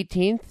June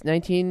 18th,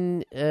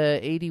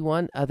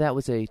 1981. That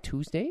was a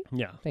Tuesday.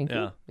 Yeah. Thank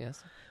you.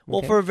 Yes. Well,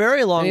 okay. for a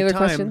very long Any other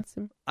time, questions?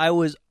 I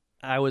was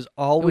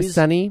always it was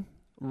sunny.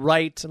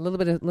 Right. A little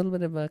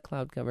bit of a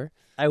cloud cover.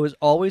 I was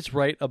always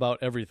right about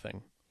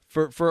everything.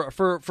 For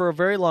a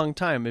very long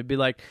time, it'd be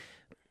like,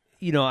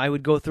 I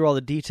would go through all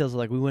the details.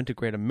 Like we went to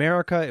Great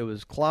America, it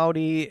was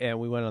cloudy, and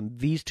we went on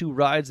these 2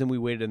 rides, and we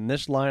waited in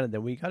this line, and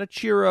then we got a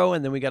churro,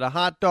 and then we got a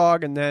hot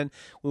dog, and then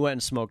we went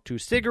and smoked 2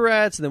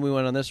 cigarettes, and then we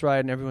went on this ride,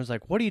 and everyone's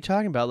like, "What are you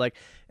talking about?" Like,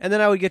 and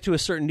then I would get to a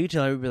certain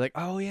detail, and I would be like,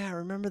 "Oh yeah, I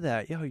remember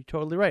that. Yeah, you're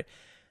totally right."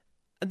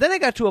 And then I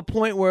got to a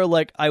point where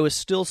like I was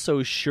still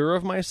so sure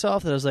of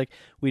myself that I was like,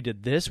 "We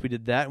did this, we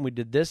did that, and we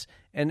did this,"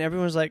 and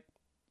everyone's like,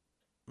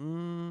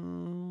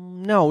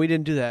 "No, we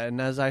didn't do that." And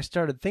as I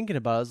started thinking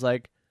about it, I was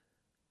like,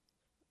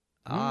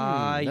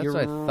 that's you're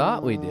what I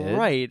thought we did.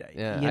 Right.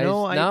 Yeah.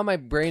 Now my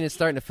brain is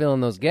starting to fill in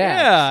those gaps.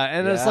 Yeah,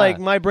 and it's like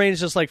my brain is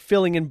just like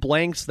filling in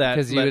blanks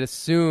because you would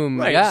assume,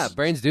 right.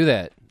 Brains do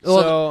that.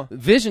 So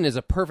vision is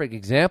a perfect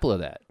example of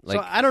that. Like,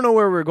 so I don't know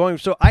where we're going.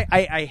 So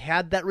I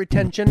had that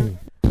retention.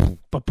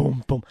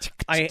 Boom, boom.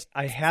 I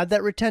had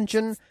that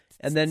retention,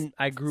 and then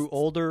I grew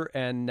older,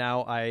 and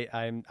now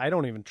I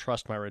don't even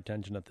trust my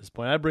retention at this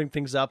point. I bring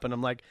things up, and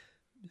I'm like,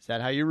 "Is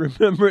that how you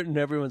remember it?" And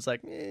everyone's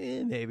like,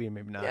 maybe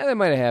not. Yeah, that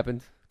might have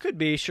happened. Could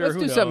be, sure. Let's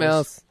who do knows? something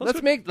else.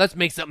 Let's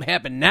make something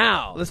happen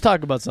now. Let's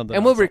talk about something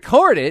and else. we'll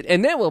record it,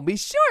 and then we'll be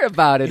sure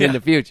about it in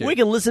the future. We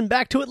can listen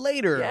back to it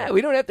later. Yeah,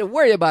 we don't have to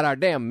worry about our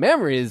damn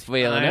memories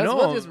failing us. know.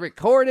 We'll just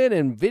record it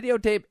and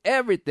videotape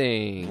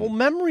everything. Well,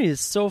 memory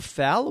is so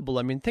fallible.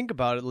 I mean, think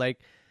about it.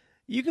 Like,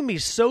 you can be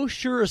so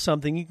sure of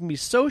something. You can be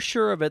so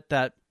sure of it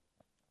that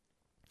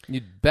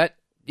you'd bet.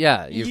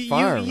 Yeah, you're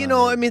far.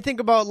 I mean, think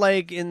about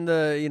like in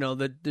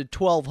the the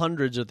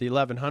 1200s or the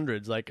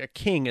 1100s. Like a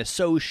king is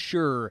so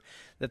sure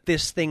that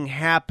this thing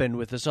happened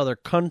with this other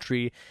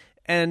country,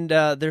 and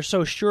they're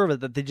so sure of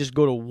it that they just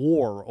go to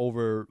war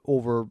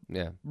over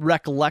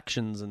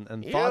recollections and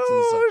thoughts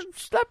and such. You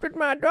slept with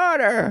my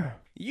daughter.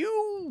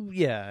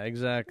 Yeah,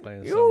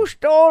 exactly. You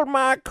stole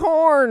my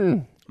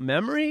corn.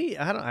 Memory?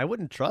 I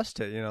wouldn't trust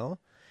it.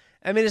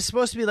 I mean, it's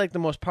supposed to be like the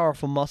most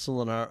powerful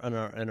muscle in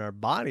our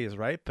bodies,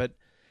 right? But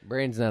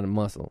brain's not a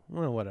muscle.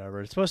 Well,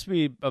 whatever. It's supposed to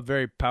be a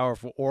very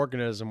powerful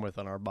organism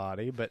within our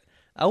body, but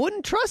I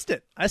wouldn't trust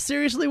it. I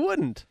seriously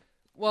wouldn't.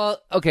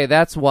 Well, okay,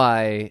 that's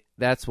why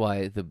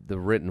the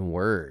written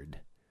word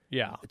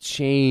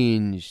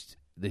changed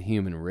the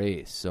human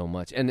race so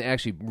much, and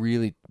actually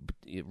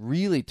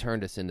really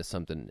turned us into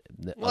something.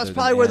 Well, that's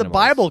probably where the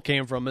Bible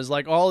came from. Is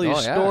like all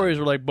these stories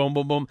were like boom,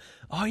 boom, boom.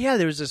 Oh yeah,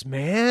 there was this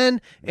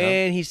man,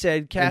 and he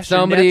said, "Cast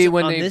your nets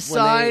on this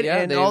side,"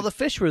 and all the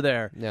fish were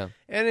there. Yeah,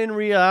 and in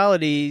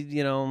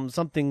reality,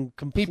 something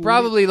completely. He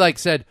probably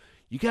said,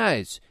 "You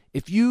guys,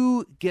 if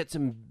you get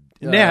some."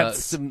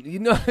 Nets. If you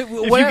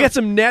get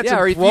some nets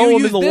or and if throw you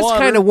them use in the this water.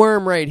 kind of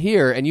worm right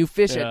here and you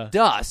fish at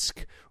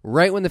dusk,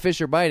 right when the fish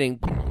are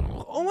biting,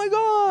 oh my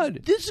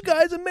God, this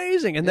guy's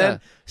amazing. And then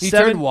he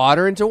turned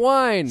water into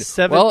wine.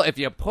 Well, if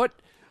you put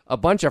a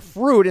bunch of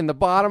fruit in the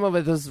bottom of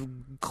this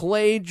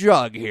clay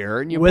jug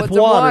here and you put some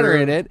water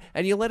in it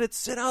and you let it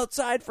sit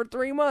outside for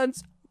 3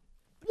 months,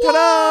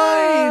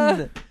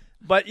 wine!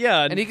 But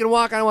yeah, and he can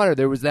walk on water.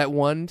 There was that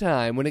one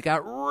time when it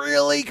got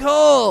really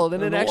cold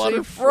and it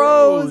actually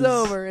froze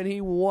over, and he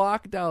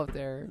walked out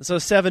there. So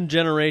 7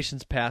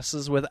 generations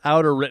passes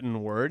without a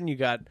written word, and you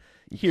got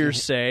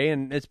hearsay,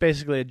 and it's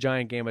basically a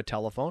giant game of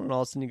telephone. And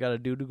all of a sudden, you got a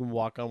dude who can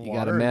walk on water. You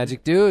got a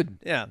magic dude.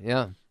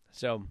 Yeah.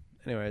 So,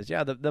 anyways,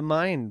 the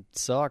mind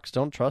sucks.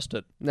 Don't trust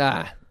it.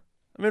 Nah.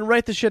 I mean,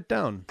 write the shit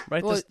down.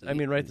 Write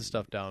the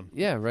stuff down.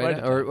 Yeah,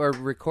 right. Or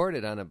record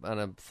it on a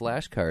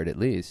flashcard at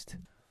least.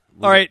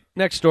 All right,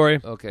 next story.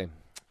 Okay.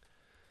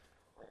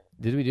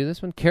 Did we do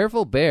this one?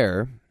 Careful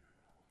bear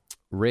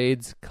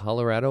raids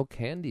Colorado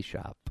candy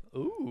shop.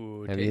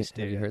 Ooh, have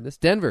tasty. You heard this?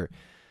 Denver.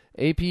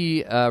 AP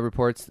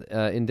reports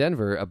in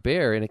Denver, a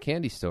bear in a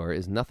candy store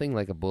is nothing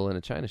like a bull in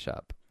a china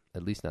shop.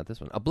 At least not this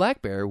one. A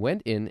black bear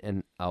went in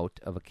and out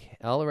of a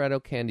Colorado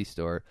candy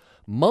store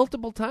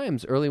multiple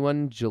times early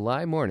one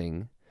July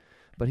morning,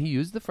 but he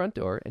used the front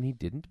door and he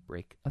didn't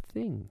break a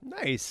thing.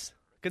 Nice.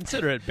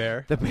 Considerate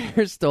bear. The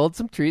bear stole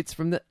some treats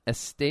from the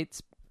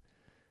Estates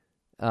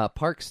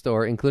Park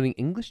store, including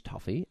English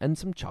toffee and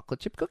some chocolate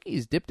chip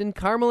cookies dipped in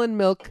caramel and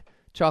milk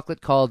chocolate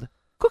called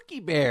Cookie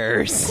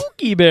Bears.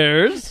 Cookie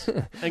Bears?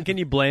 And can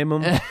you blame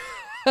them?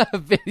 A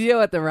video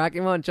at the Rocky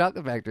Mountain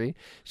Chocolate Factory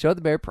showed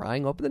the bear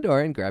prying open the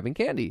door and grabbing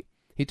candy.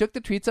 He took the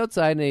treats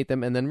outside and ate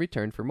them and then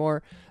returned for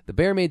more. The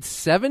bear made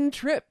 7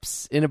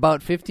 trips in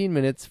about 15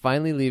 minutes,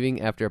 finally leaving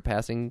after a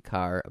passing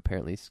car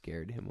apparently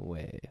scared him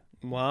away.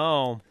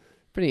 Wow.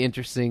 Pretty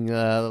interesting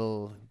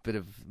little bit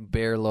of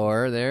bear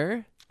lore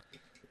there.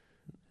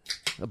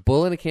 A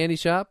bull in a candy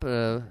shop,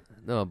 a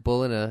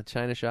bull in a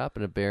china shop,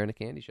 and a bear in a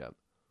candy shop.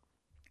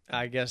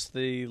 I guess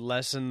the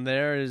lesson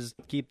there is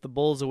keep the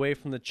bulls away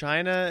from the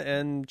china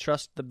and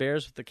trust the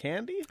bears with the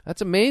candy?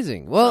 That's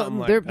amazing. Well,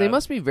 like they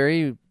must be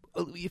very...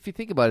 If you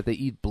think about it, they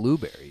eat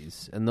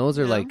blueberries, and those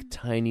are like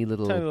tiny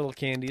little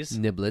candies.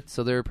 Niblets,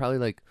 so they're probably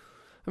like...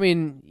 I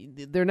mean,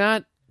 they're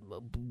not...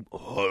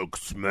 Hulk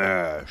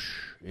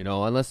smash,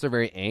 unless they're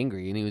very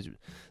angry. And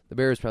the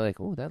bear was probably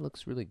like, "Oh, that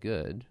looks really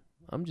good.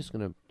 I'm just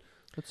gonna,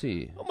 let's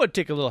see. I'm gonna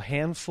take a little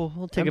handful.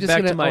 I'll take it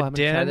back to my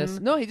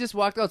den." No, he just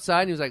walked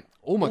outside and he was like,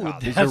 "Oh my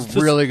god, these are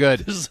really good."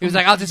 He was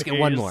like, "I'll just get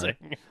one more."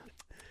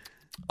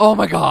 Oh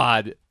my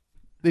god,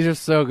 these are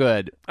so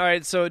good. All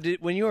right, so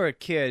when you were a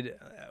kid,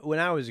 when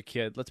I was a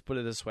kid, let's put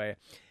it this way,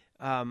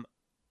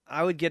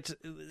 I would get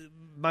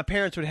my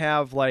parents would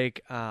have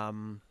like.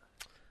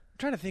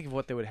 I'm trying to think of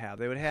what they would have.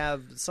 They would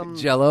have some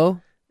Jell-O,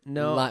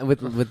 no,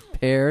 with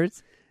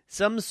pears,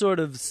 some sort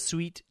of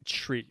sweet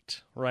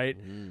treat, right?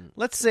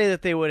 Let's say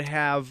that they would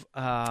have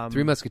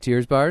Three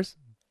Musketeers bars.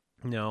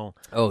 No.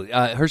 Oh,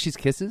 Hershey's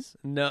Kisses.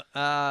 No,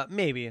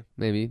 maybe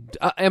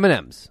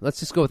M&Ms. Let's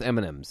just go with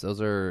M&Ms.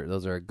 Those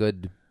are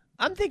good.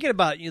 I'm thinking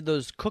about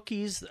those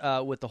cookies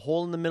with the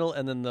hole in the middle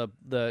and then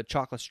the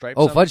chocolate stripes.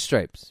 Oh, fudge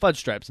stripes. Fudge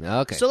stripes.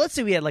 Okay. So let's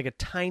say we had like a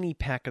tiny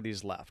pack of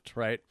these left,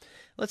 right?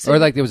 Let's say or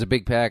like there was a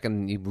big pack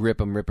and you rip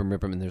them,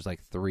 and there's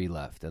like 3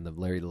 left, and the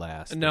very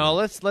last. No,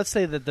 let's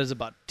say that there's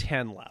about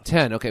 10 left.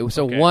 10. Okay,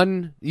 so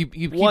one you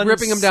keep one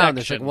ripping them down. section.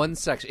 There's like one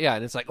section. Yeah,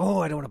 and it's like, oh,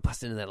 I don't want to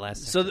bust into that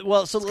last. Section.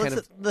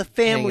 So the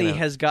family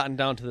has gotten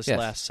down to this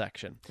last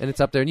section, and it's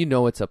up there, and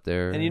it's up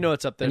there, and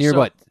it's up there. And you're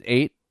what,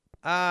 8?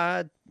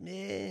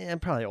 I'm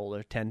probably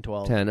older, 10,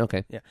 12. 10,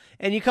 okay. Yeah.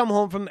 And you come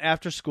home from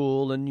after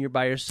school, and you're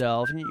by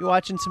yourself, and you're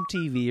watching some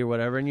TV or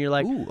whatever, and you're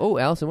like... Ooh,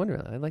 Alice in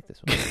Wonderland. I like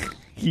this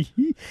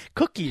one.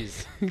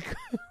 Cookies.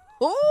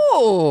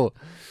 Oh!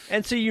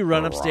 And so you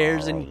run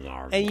upstairs, and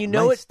you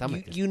know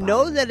you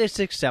know that it's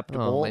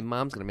acceptable. Oh, my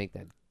mom's going to make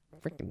that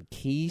freaking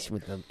quiche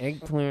with the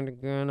eggplant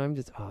again.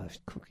 there's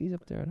cookies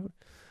up there.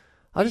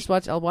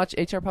 I'll watch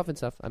HR Puff and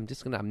stuff. I'm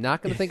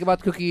not going to think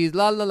about cookies.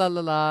 La, la, la,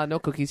 la, la. No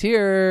cookies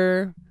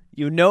here.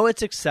 You know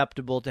it's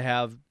acceptable to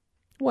have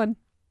 1,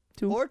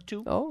 2. Or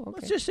 2. Oh, okay.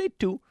 Let's just say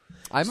 2.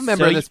 I'm a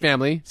member of this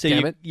family. So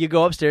Damn it. You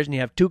go upstairs and you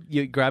have 2.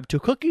 You grab 2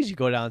 cookies. You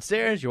go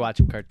downstairs. You're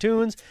watching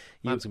cartoons.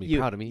 Mom's gonna be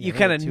proud of me. You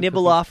kind of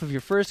nibble off of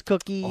your first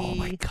cookie. Oh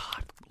my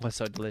god, what's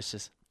so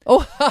delicious?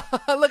 Oh,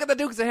 look at the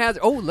Dukes of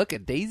Hazzard. Oh, look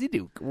at Daisy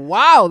Duke.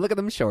 Wow, look at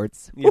them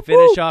shorts. You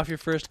finish off your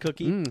first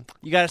cookie.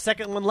 You got a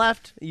second one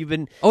left.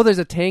 Oh, there's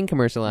a Tang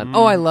commercial on.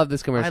 Oh, I love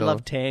this commercial. I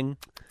love Tang.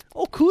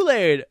 Oh,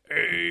 Kool-Aid.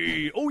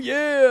 Hey. Oh,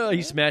 yeah.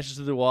 He smashes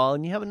through the wall,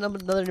 and you have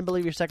another nibble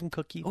of your second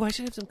cookie. Oh, I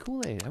should have some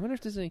Kool-Aid. I wonder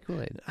if there's any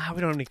Kool-Aid.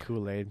 We don't have any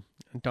Kool-Aid.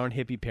 Darn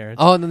hippie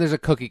parents. Oh, and then there's a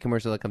cookie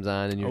commercial that comes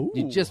on, and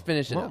you just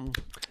finish it up.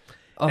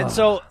 And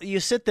so you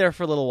sit there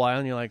for a little while,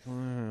 and you're like...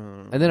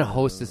 And then a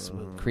Hostess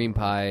cream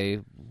pie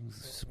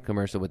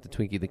commercial with the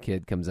Twinkie the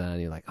Kid comes on,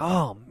 and you're like,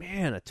 oh,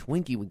 man, a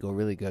Twinkie would go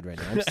really good right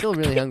now. I'm still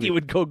really hungry. Twinkie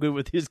would go good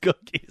with his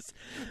cookies.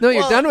 No,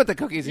 you're done with the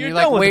cookies, and you're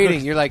like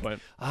waiting. You're like,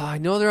 I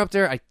know they're up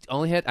there. I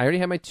already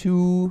had my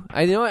 2.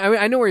 I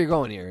know where you're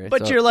going here.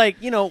 But you're like,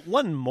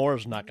 one more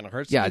is not going to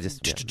hurt. So yeah,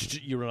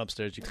 you run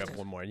upstairs, you grab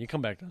one more, and you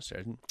come back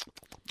downstairs.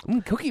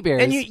 Cookie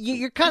Bears. And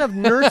you're kind of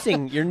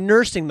nursing. You're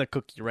nursing the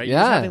cookie, right? Yeah.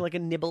 You're just having like a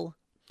nibble.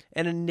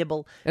 And a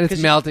nibble. And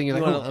it's melting. You're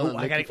like,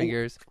 I got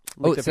fingers.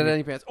 Oh, sit on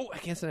your pants. Oh, I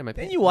can't sit on my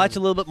pants. Then you watch a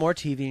little bit more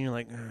TV, and you're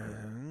like,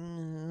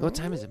 what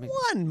time is it?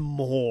 One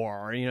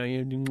more.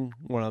 You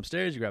went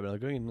upstairs, you grab another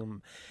cookie,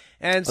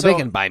 and so they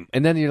can buy.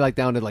 And then you're like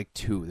down to like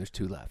 2. There's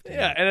 2 left.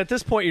 Yeah, and at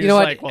this point, you're just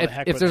like, well,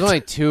 if there's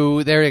only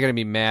 2, they're going to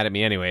be mad at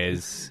me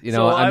anyways.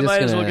 So I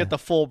might as well get the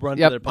full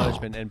brunt of their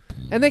punishment,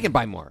 and they can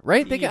buy more,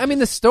 right? They can.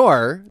 The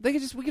store.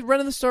 We could run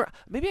to the store.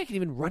 Maybe I could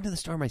even run to the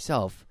store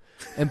myself.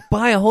 And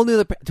buy a whole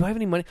new... Do I have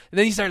any money? And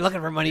then you start looking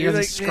for money. You're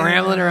like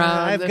scrambling around.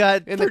 I've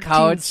got in the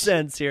couch.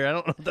 cents here. I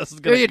don't know if this is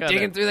going to You're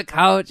digging through the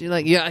couch. You're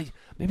like, yeah,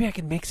 maybe I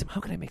can make some...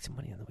 How can I make some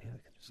money on the way?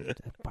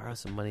 Just borrow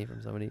some money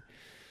from somebody.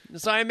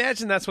 So I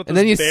imagine that's what. And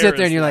then you sit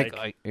there and you're like,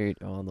 I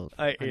ate all those.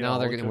 I ate now all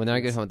they're the gonna, when I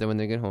get home, when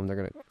they get home, they're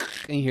gonna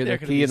and you hear They're their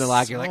gonna key be in the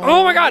lock. You're like, so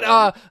oh my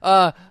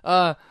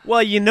god,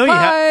 well, you know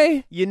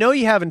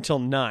you have until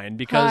 9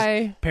 because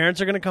Hi. parents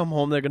are gonna come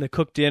home. They're gonna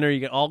cook dinner.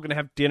 You're all gonna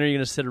have dinner. You're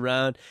gonna sit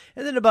around,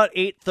 and then about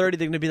 8:30,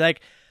 they're gonna be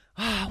like,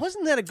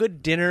 wasn't that a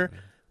good dinner?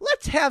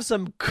 Let's have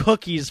some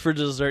cookies for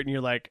dessert. And you're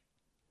like,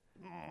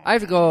 I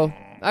have to go.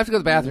 I have to go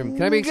to the bathroom.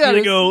 Can I be excused?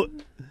 gotta go.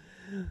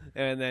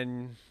 And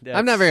then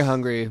I'm not very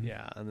hungry.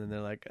 Yeah, and then they're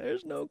like,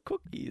 "There's no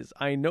cookies.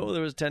 I know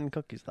there was 10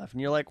 cookies left."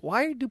 And you're like,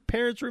 "Why do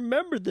parents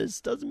remember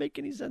this? Doesn't make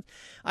any sense."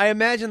 I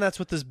imagine that's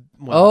what this.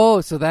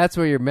 So that's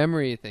where your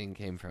memory thing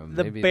came from.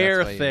 The Maybe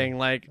bear that's why thing,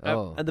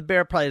 the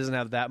bear probably doesn't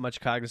have that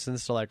much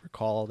cognizance to like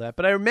recall all that.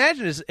 But I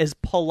imagine as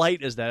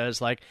polite as that,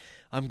 it's like,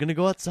 I'm gonna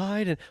go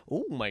outside and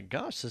oh my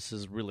gosh, this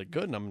is really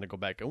good, and I'm gonna go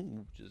back.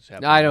 Just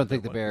have. No, I don't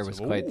think the bear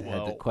was quite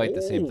had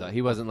the same thought.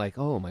 He wasn't like,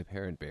 oh, my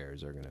parent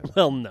bears are gonna.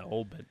 Well,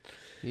 no, but.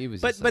 He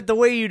was but the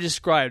way you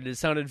described it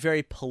sounded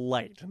very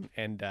polite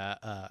and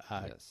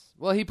yes.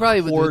 Well, he probably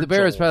the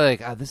bear was probably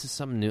like, this is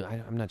something new.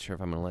 I'm not sure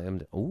if I'm gonna like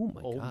him. Oh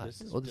my god! This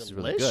is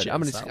really good.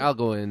 I'll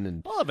go in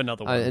and I'll have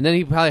another one. And then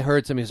he probably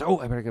heard something. He was,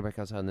 I better get back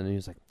outside. And then he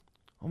was like,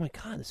 oh my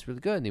god, this is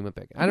really good. And he went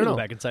back. I don't know.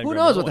 Back inside Who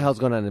knows what the hell's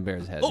going on in the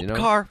bear's head? Oh, you know?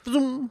 car.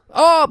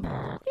 Oh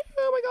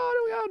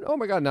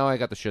my god! Now I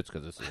got the shits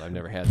because I've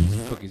never had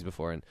cookies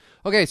before. And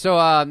okay,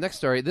 so next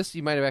story. This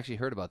you might have actually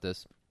heard about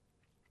this.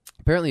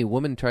 Apparently, a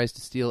woman tries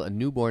to steal a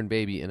newborn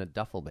baby in a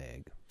duffel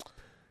bag.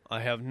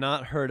 I have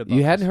not heard about.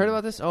 You hadn't heard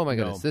about this? Oh my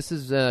goodness! This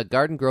is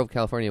Garden Grove,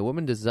 California. A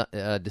woman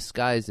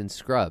disguised in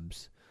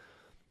scrubs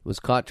was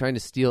caught trying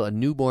to steal a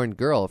newborn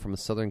girl from a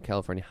Southern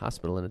California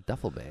hospital in a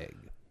duffel bag.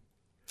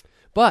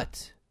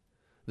 But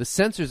the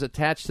sensors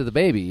attached to the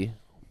baby,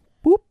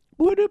 boop,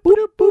 boop,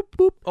 boop,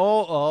 boop,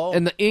 boop,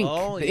 and the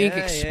ink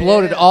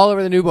exploded all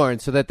over the newborn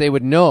so that they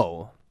would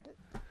know.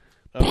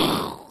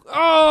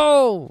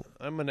 Oh!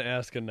 I'm going to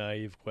ask a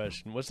naive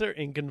question. Was there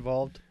ink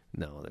involved?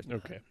 No, there's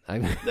not. Okay.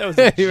 That was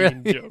a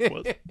Gene joke,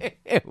 wasn't it?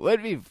 It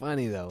would be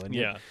funny, though, wouldn't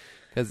it?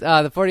 Because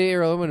the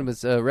 48-year-old woman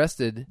was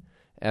arrested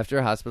after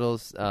a hospital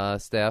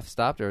staff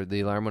stopped her. The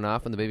alarm went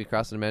off when the baby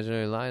crossed an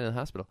imaginary line in the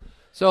hospital.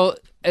 So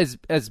as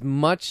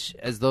much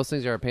as those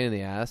things are a pain in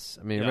the ass,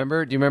 I mean,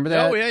 remember? Do you remember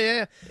that? Oh,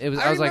 yeah. It was.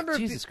 I was like,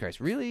 Jesus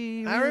Christ,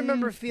 really? I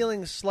remember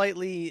feeling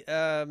slightly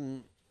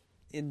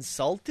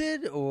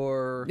insulted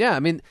or... Yeah,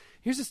 I mean...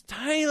 Here's this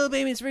tiny little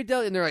baby. It's very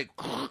delicate. And they're like,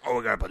 oh,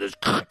 we got to put this.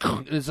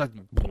 And it's like,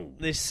 boom.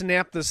 They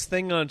snap this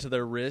thing onto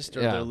their wrist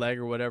or their leg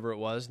or whatever it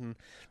was. And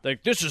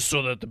like, this is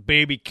so that the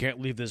baby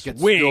can't leave this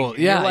wing.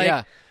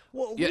 Yeah.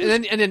 Well,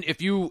 and then if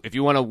you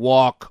want to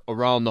walk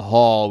around the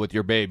hall with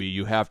your baby,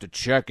 you have to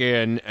check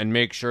in and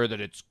make sure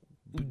that it's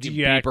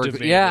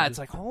deactivated. Yeah, it's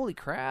like, holy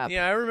crap.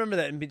 Yeah, I remember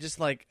that and be just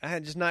like, I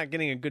had just not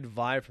getting a good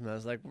vibe from that. I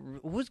was like,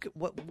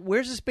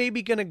 where's this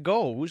baby going to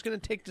go? Who's going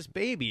to take this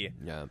baby?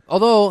 Yeah.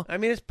 Although, I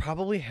mean, it's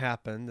probably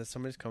happened that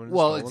somebody's coming to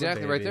well,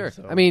 exactly right there.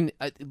 So. I mean,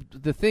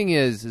 the thing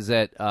is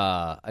that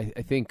I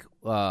think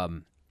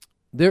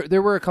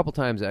there were a couple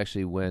times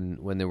actually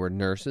when there were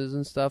nurses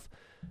and stuff.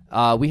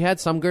 We had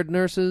some good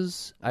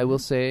nurses, I will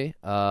say,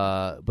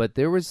 but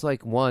there was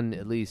like one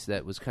at least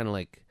that was kind of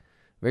like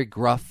very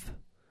gruff.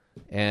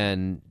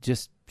 And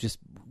just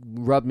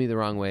rubbed me the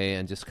wrong way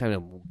and just kind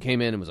of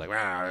came in and was like,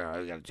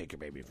 I got to take your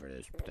baby for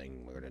this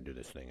thing. We're going to do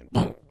this thing.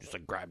 And just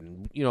like grabbed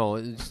him,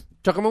 just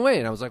took him away.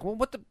 And I was like, well,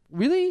 what the,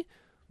 really?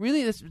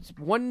 Really? This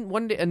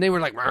one day. And they were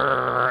like,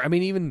 I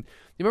mean, even,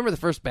 you remember the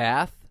first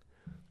bath?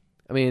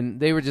 I mean,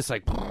 they were just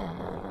like,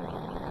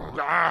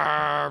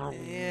 yeah.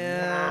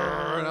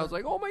 And I was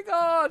like, oh my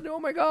God,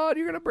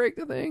 you're going to break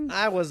the thing.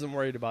 I wasn't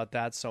worried about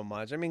that so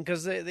much. I mean,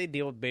 because they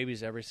deal with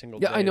babies every single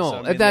day. Yeah, I know. So,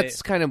 I mean,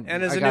 that's kind of,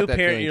 and as a new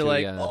parent, you're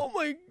like, oh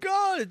my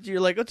God. You're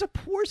like, it's a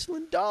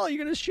porcelain doll.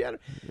 You're going to shatter.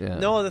 Yeah.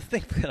 No, the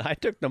thing that I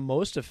took the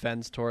most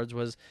offense towards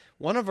was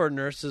one of our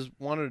nurses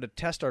wanted to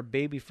test our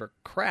baby for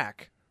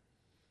crack.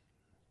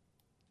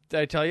 Did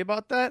I tell you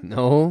about that?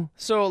 No.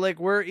 So, like,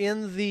 we're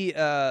in the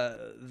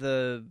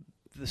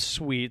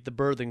suite, the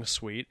birthing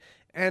suite,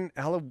 and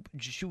Ella,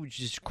 she would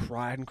just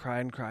cry and cry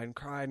and cry and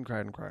cry and cry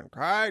and cry and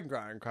cry and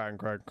cry and cry and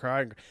cry and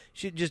cry.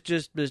 She just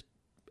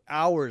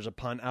hours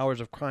upon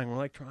hours of crying. We're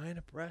like trying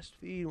to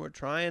breastfeed. We're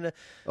trying to.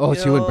 Oh,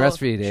 she wouldn't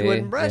breastfeed. She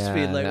wouldn't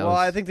breastfeed. Like, well,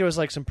 I think there was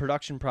like some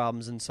production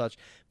problems and such.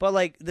 But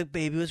like the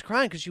baby was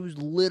crying because she was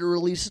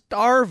literally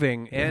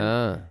starving.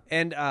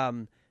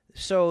 And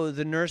so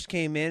the nurse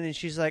came in and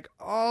she's like,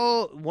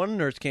 one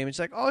nurse came and she's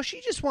like, she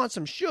just wants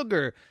some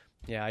sugar.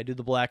 Yeah, I do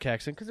the black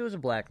accent because it was a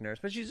black nurse.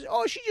 But she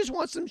just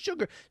wants some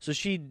sugar. So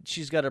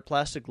she's got her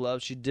plastic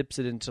glove. She dips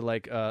it into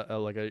like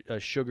a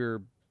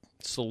sugar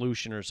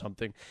solution or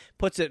something.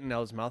 Puts it in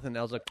Elle's mouth, and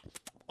Elle's like,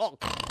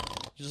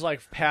 just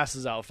like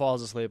passes out,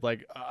 falls asleep.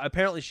 Like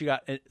apparently she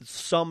got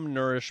some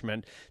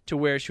nourishment to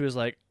where she was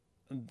like,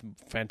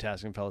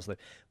 fantastic and fell asleep.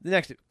 The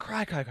next day,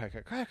 cry.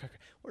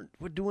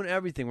 We're doing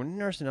everything. We're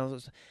nursing all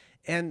this.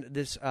 And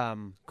this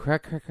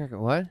crack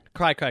what?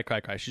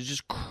 Cry. She's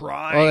just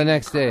crying. Oh, the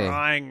next day,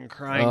 crying,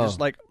 oh. just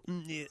like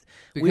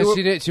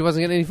because she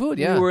wasn't getting any food.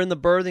 Yeah, we were in the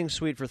birthing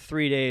suite for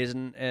 3 days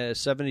and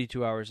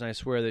 72 hours, and I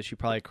swear that she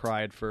probably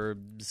cried for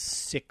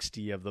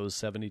 60 of those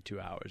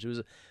 72 hours.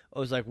 I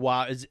was like,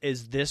 wow,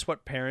 is this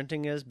what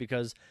parenting is?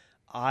 Because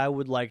I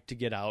would like to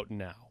get out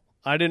now.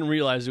 I didn't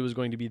realize it was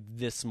going to be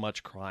this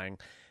much crying.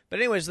 But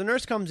anyways, the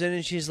nurse comes in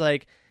and she's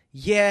like,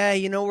 yeah,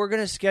 we're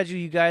going to schedule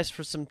you guys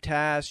for some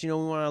tasks. We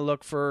want to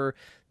look for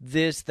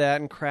this,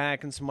 that, and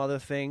crack and some other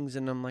things.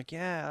 And I'm like,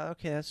 yeah,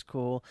 okay, that's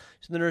cool.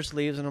 So the nurse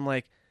leaves, and I'm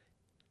like,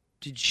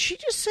 did she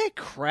just say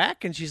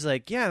crack? And she's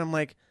like, yeah. And I'm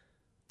like,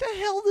 the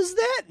hell does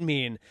that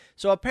mean?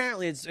 So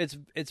apparently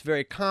it's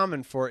very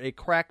common for a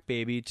crack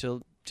baby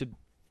to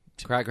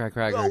crack.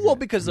 Well,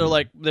 because they're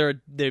like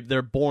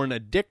they're born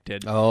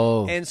addicted.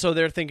 Oh, and so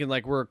they're thinking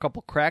like we're a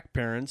couple crack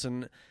parents.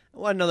 And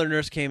another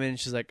nurse came in, and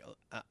she's like,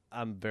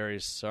 I'm very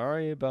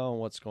sorry about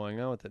what's going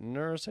on with the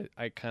nurse.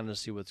 I kind of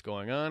see what's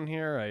going on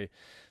here. I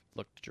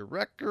looked at your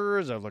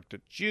records. I looked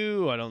at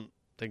you. I don't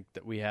think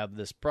that we have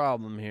this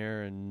problem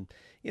here. And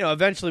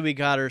eventually we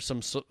got her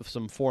some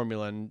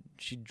formula, and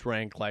she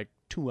drank like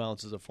 2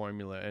 ounces of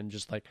formula, and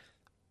just like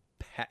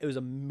it was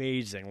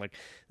amazing. Like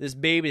this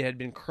baby had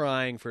been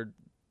crying for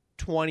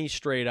 20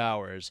 straight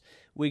hours.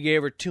 We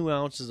gave her 2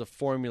 ounces of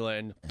formula,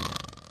 and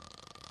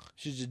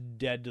she's just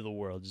dead to the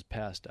world, just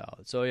passed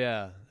out. So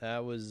yeah,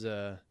 that was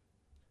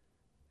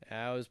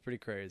pretty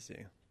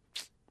crazy.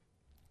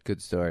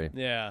 Good story.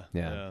 Yeah.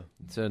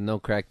 So no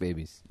crack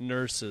babies.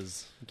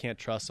 Nurses, you can't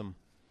trust them.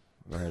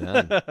 Right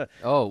on.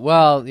 Oh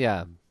well,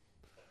 yeah.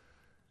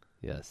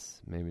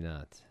 Yes, maybe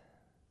not.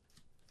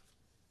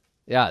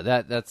 Yeah,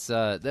 that's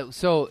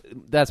so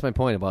that's my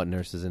point about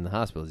nurses in the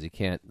hospitals. You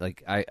can't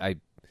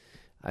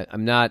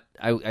I'm not.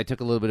 I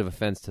took a little bit of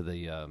offense to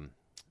the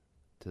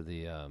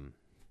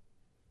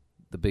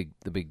big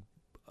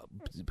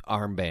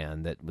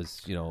armband that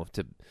was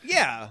to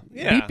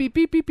beep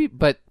beep beep beep.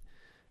 But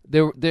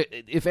there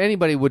if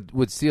anybody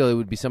would steal, it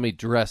would be somebody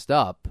dressed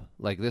up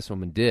like this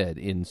woman did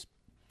in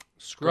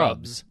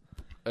scrubs.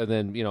 And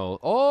then,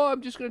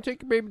 I'm just going to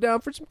take your baby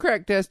down for some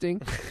crack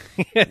testing.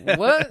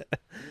 What?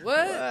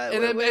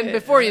 And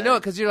before you know it,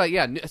 because you're like,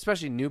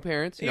 especially new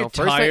parents. You're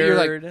first tired.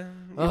 You're like,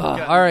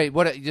 all right,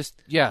 what? Take.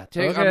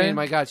 Okay. I mean,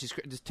 my God,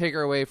 just take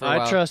her away for a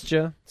while. I trust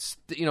you.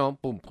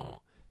 Boom.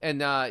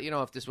 And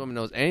if this woman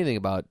knows anything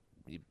about,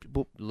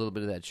 boop, a little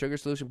bit of that sugar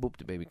solution, boop,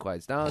 the baby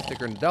quiets down, stick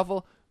her in the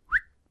duffel.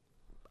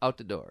 Out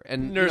the door.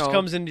 And nurse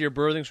comes into your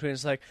birthing suite and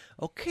it's like,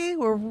 okay,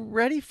 we're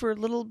ready for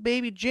little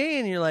baby Jane.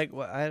 And you're like,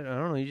 well, I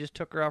don't know, you just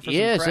took her out for some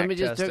crack testing. Yeah, somebody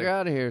just took her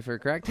out of here for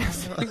crack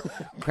testing.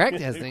 Crack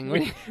testing?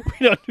 We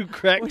don't do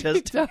crack testing.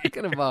 What are you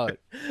talking about?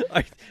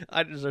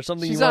 Is there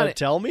something you want to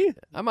tell me?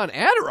 I'm on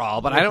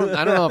Adderall, but I don't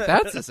know if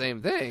that's the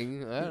same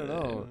thing. I don't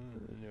know.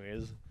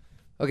 Anyways.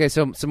 Okay,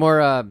 so some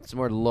more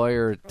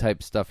lawyer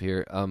type stuff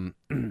here.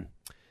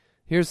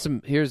 Here's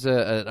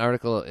an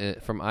article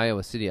from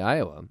Iowa City,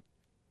 Iowa.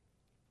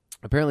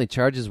 Apparently,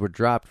 charges were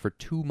dropped for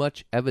too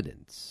much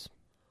evidence.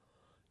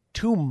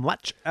 Too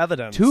much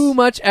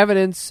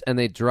evidence, and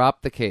they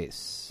dropped the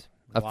case.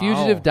 A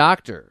fugitive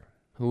doctor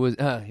who was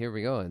here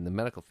we go in the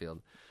medical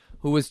field,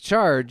 who was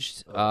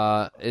charged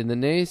in the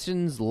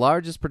nation's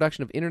largest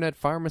production of internet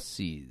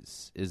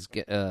pharmacies is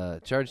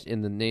charged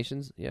in the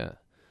nation's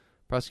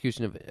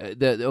prosecution of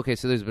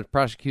so there's been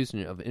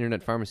prosecution of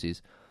internet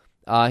pharmacies.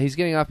 He's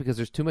getting off because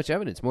there's too much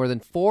evidence. More than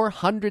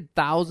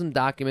 400,000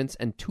 documents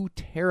and 2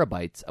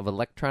 terabytes of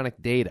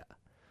electronic data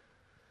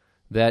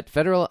that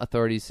federal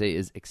authorities say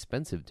is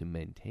expensive to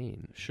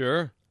maintain.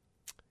 Sure.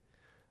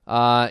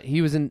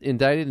 He was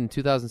indicted in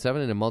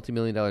 2007 in a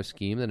multi-million-dollar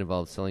scheme that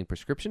involved selling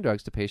prescription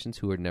drugs to patients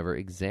who were never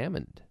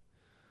examined.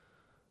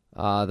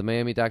 The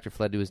Miami doctor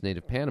fled to his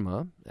native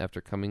Panama after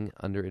coming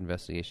under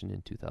investigation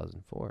in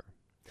 2004.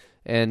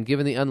 And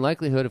given the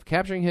unlikelihood of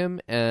capturing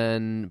him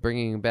and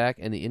bringing him back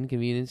and the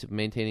inconvenience of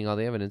maintaining all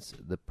the evidence,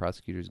 the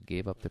prosecutors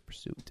gave up the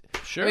pursuit.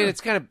 Sure. I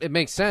mean, it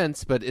makes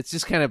sense, but it's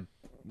just kind of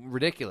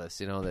ridiculous,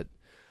 that,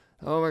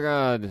 oh my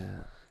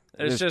God.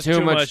 There's just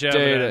too much data.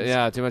 Evidence.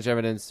 Yeah, too much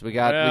evidence. We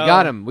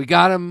got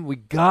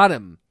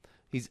him.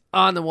 He's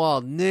on the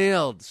wall,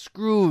 nailed,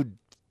 screwed,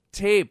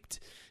 taped.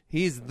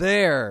 He's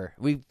there.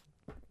 We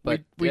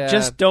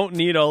just don't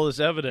need all this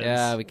evidence.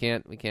 Yeah, we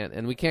can't.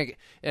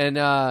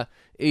 And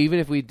even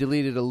if we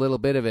deleted a little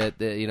bit of it,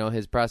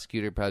 his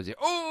prosecutor would probably say,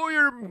 "Oh,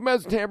 you're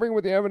tampering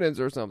with the evidence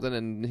or something,"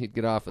 and he'd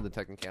get off with the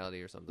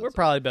technicality or something. We're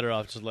probably better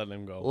off just letting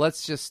him go.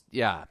 Let's just,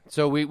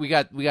 So we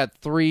got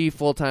 3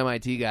 full-time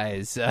IT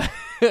guys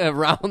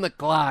around the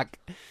clock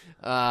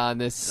on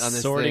this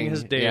sorting thing.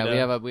 His data.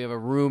 Yeah, we have a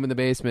room in the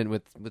basement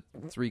with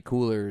 3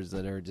 coolers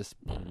that are just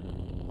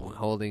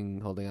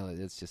holding on.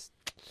 It's just.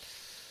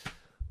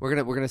 We're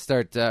gonna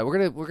start.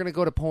 We're gonna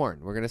go to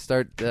porn. We're gonna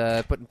start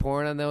putting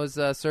porn on those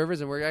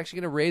servers, and we're actually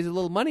gonna raise a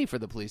little money for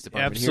the police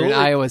department here in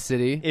Iowa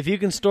City. If you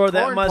can store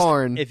that much,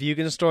 if you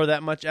can store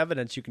that much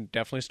evidence, you can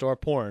definitely store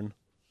porn.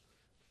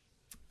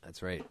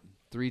 That's right.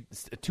 2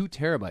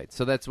 terabytes.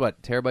 So that's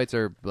what? Terabytes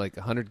are like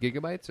 100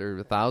 gigabytes or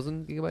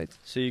 1,000 gigabytes?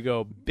 So you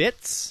go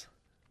bits,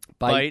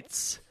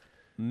 bytes,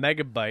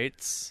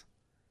 megabytes,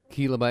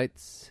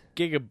 kilobytes,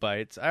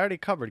 gigabytes. I already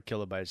covered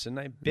kilobytes, didn't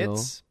I?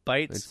 Bits,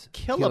 bytes,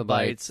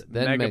 kilobytes,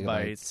 then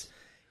megabytes,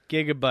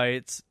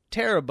 gigabytes,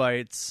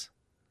 terabytes.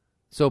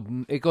 So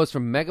it goes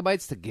from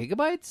megabytes to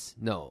gigabytes?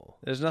 No.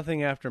 There's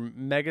nothing after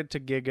mega to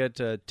giga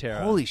to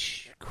tera. Holy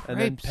cripes.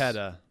 And then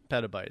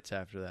petabytes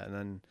after that. And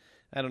then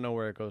I don't know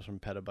where it goes from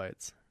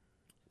petabytes.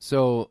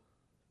 So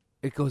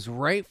it goes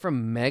right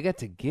from mega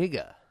to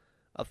giga.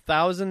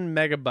 1,000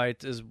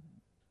 megabytes is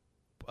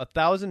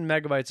 1,000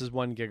 megabytes is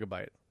 1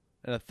 gigabyte.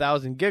 And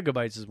 1,000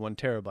 gigabytes is 1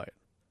 terabyte.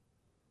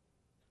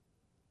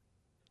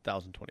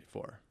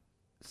 1,024.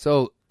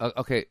 So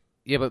okay.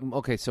 Yeah, but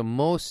okay, so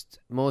most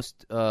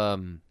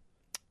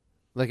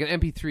like an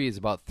MP3 is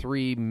about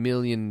 3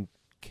 million.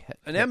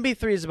 An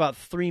MP3 is about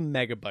 3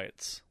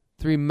 megabytes.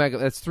 3 mega.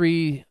 That's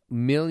 3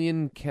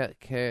 million. 3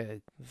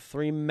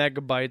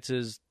 megabytes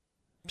is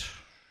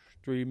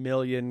 3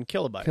 million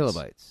kilobytes.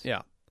 Kilobytes.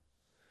 Yeah.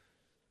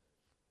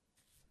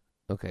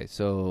 Okay,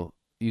 so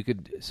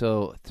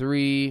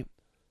 3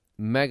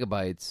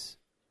 megabytes.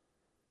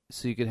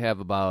 So you could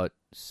have about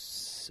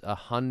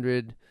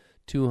 100,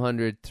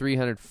 200,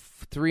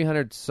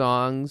 300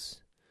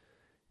 songs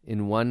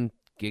in 1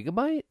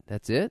 gigabyte?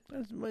 That's it?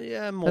 More.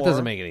 That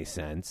doesn't make any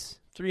sense.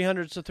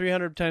 300, so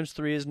 300 times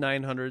 3 is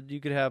 900. You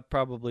could have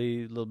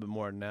probably a little bit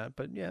more than that,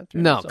 but yeah.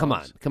 No,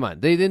 songs. come on.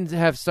 They didn't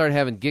start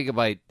having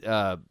gigabyte.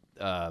 I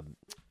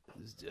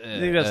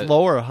think that's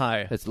low or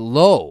high. That's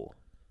low.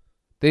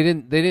 They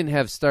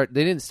didn't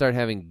start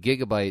having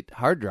gigabyte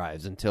hard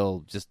drives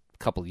until just a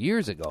couple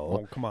years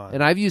ago. Oh, come on.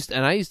 And I used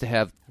to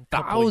have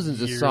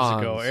thousands of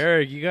songs ago.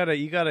 Eric, you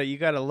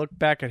gotta look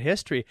back at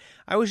history.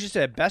 I was just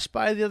at Best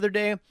Buy the other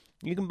day.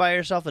 You can buy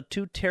yourself a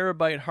 2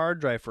 terabyte hard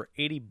drive for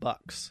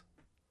 $80.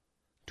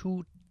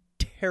 2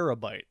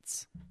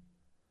 terabytes.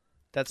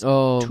 That's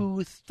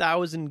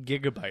 2,000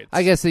 gigabytes.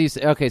 I guess they used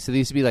to, so they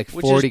used to be like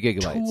 40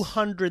 gigabytes.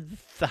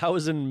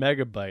 200,000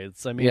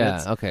 megabytes. I mean,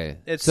 yeah, okay.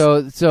 It's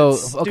okay,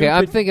 stupid,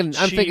 I'm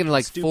thinking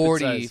like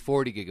 40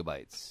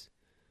 gigabytes.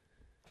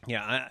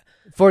 Yeah,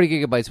 40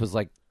 gigabytes was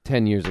like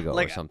 10 years ago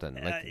or something.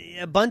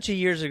 A bunch of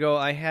years ago,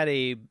 I had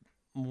a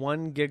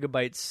 1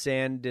 gigabyte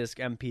SanDisk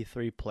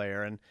MP3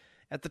 player, and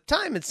at the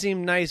time it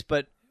seemed nice,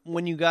 but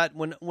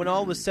when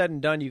all was said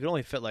and done, you could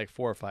only fit like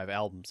 4 or 5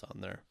 albums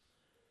on there.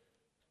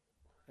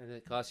 And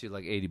it cost you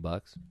like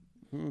 $80?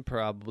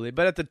 Probably.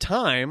 But at the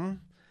time,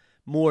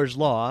 Moore's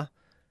Law,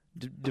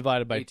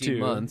 divided by 2,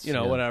 months,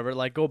 whatever.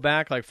 Like, go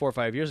back like 4 or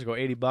 5 years ago,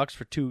 $80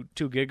 for 2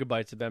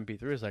 gigabytes of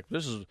MP3 is like,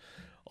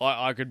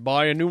 I could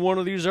buy a new one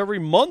of these every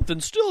month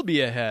and still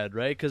be ahead,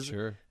 right? Because,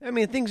 sure. I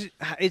mean,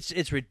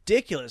 it's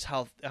ridiculous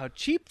how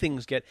cheap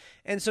things get.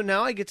 And so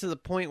now I get to the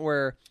point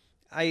where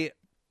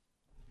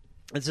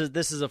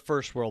this is a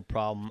first world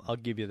problem, I'll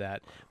give you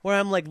that, where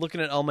I'm like looking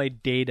at all my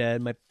data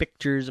and my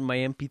pictures and my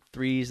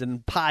MP3s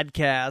and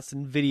podcasts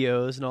and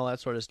videos and all that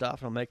sort of stuff,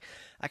 and I'm like,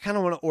 I kind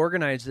of want to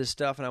organize this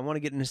stuff and I want to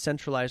get in a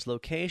centralized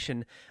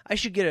location. I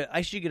should get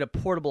a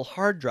portable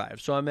hard drive.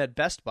 So I'm at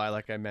Best Buy,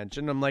 like I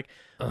mentioned. I'm like,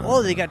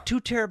 they got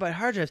 2 terabyte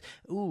hard drives.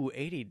 Ooh,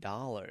 $80.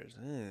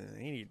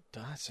 $80.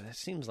 That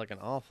seems like an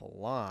awful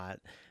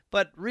lot.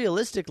 But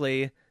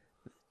realistically,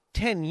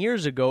 10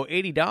 years ago,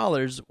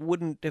 $80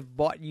 wouldn't have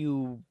bought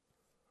you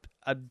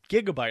a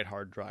gigabyte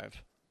hard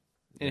drive.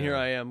 And here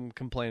I am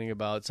complaining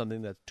about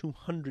something that's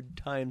 200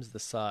 times the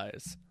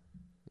size.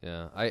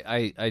 Yeah,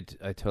 I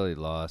totally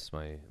lost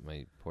my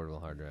portable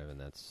hard drive, and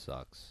that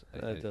sucks.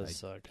 That does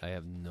suck. I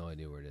have no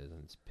idea where it is,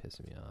 and it's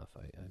pissing me off.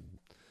 I'm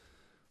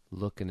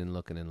looking and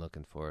looking and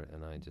looking for it,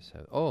 and I just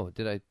have. Oh,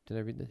 did I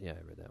read this? Yeah,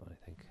 I read that one.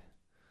 I think.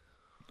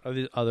 Are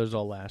these others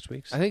all last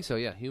week's? I think so.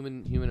 Yeah,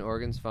 human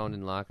organs found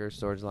in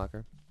storage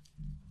locker.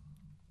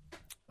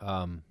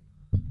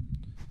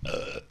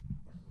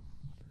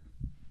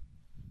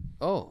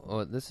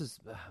 Oh, this is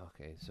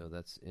okay. So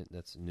that's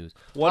news.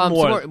 One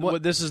more.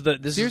 This is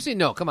seriously.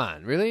 No, come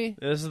on, really?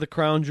 This is the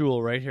crown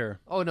jewel right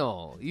here. Oh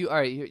no, you all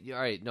right? All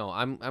right. No,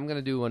 I'm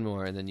gonna do one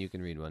more, and then you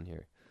can read one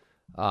here.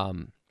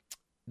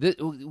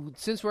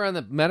 Since we're on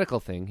the medical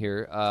thing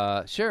here,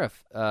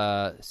 sheriff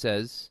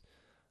says,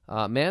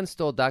 man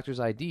stole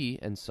doctor's ID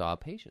and saw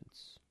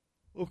patients.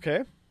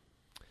 Okay,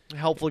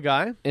 helpful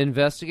guy.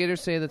 Investigators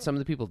say that some of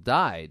the people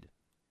died.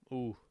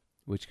 Ooh.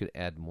 Which could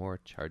add more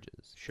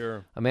charges.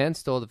 Sure. A man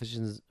stole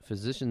the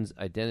physician's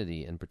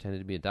identity and pretended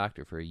to be a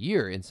doctor for a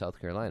year in South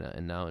Carolina,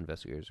 and now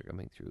investigators are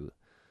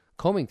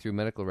combing through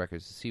medical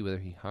records to see whether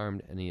he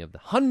harmed any of the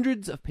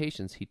hundreds of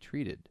patients he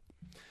treated.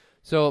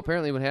 So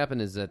apparently what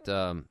happened is that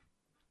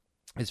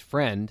his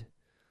friend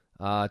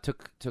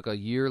took a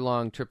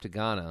year-long trip to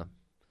Ghana,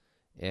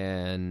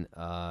 and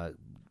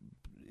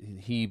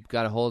he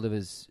got a hold of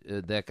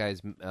that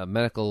guy's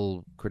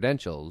medical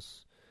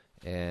credentials,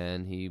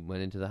 and he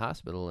went into the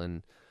hospital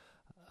and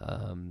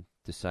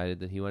decided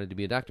that he wanted to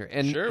be a doctor.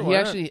 And sure, he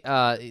actually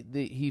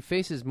he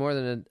faces more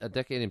than a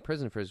decade in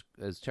prison for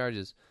his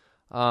charges.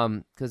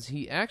 Because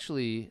he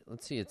actually,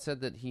 let's see, it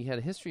said that he had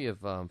a history of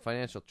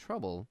financial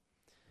trouble,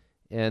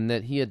 and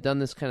that he had done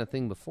this kind of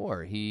thing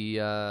before.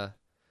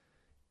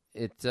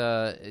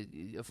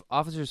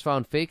 Officers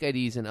found fake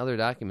IDs and other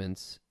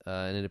documents,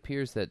 and it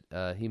appears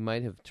that he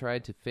might have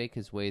tried to fake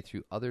his way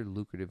through other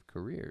lucrative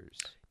careers.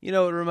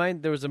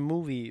 There was a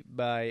movie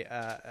by,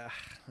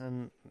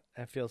 and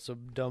I feel so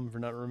dumb for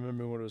not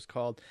remembering what it was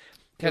called.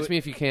 Catch Me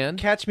If You Can?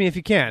 Catch Me If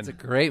You Can. It's a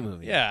great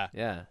movie. Yeah.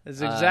 Yeah. It's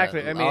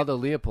exactly, Aldo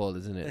Leopold,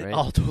 isn't it, right?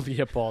 Aldo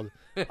Leopold,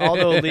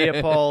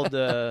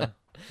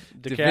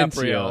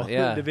 DiCaprio.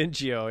 Da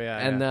Vinci, yeah.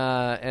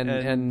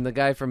 And the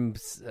guy from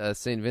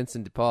St.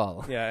 Vincent de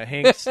Paul. Yeah,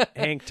 Hank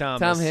Thomas.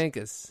 Tom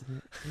Hankus.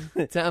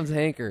 Tom's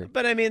Hanker.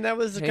 But, I mean, that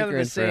was kind of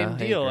the same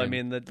deal. Hankering. I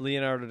mean, the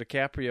Leonardo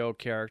DiCaprio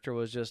character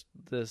was just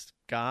this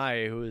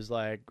guy who was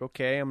like,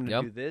 okay, I'm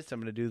going to do this, I'm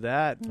going to do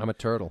that. I'm a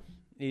turtle.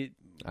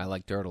 I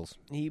like turtles.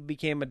 He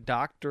became a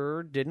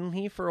doctor, didn't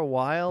he, for a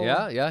while?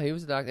 Yeah, he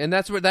was a doctor. And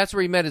that's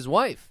where he met his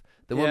wife.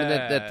 The woman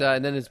that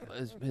and then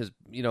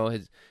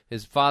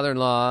his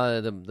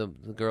father-in-law, the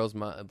girl's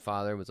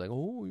father, was like,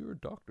 "Oh, you're a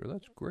doctor.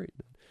 That's great."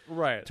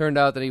 Right. Turned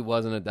out that he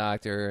wasn't a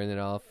doctor, and it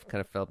all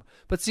kind of fell.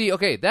 But see,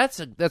 okay,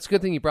 that's a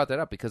good thing you brought that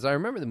up, because I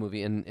remember the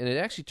movie, and it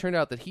actually turned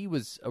out that he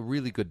was a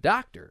really good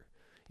doctor,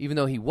 even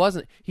though he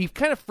wasn't. He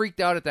kind of freaked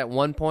out at that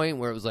one point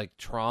where it was like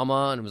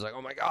trauma, and it was like,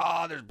 "Oh my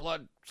God, there's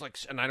blood!" It's like,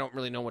 and I don't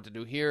really know what to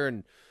do here.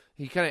 And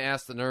he kind of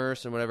asked the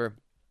nurse and whatever.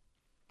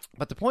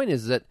 But the point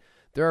is that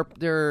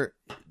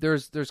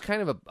there's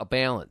kind of a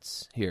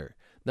balance here.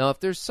 Now, if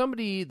there's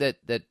somebody that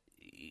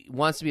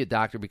wants to be a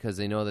doctor because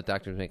they know that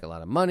doctors make a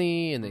lot of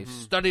money and they've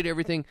studied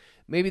everything,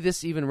 maybe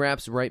this even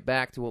wraps right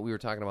back to what we were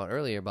talking about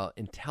earlier about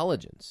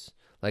intelligence.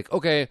 Like,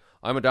 okay,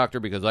 I'm a doctor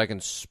because I can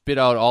spit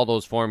out all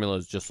those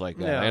formulas just like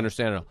that. Yeah. I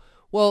understand it all.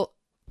 Well,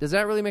 does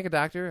that really make a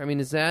doctor? I mean,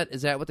 is that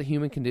what the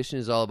human condition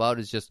is all about?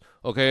 Is just,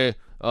 okay,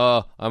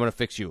 I'm going to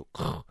fix you.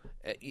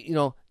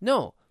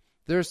 No.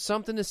 There's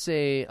something to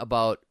say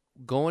about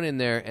going in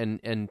there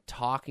and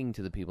talking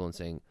to the people and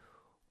saying,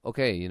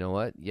 okay, you know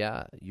what?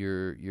 Yeah,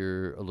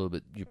 you're a little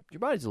bit, your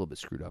body's a little bit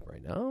screwed up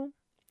right now.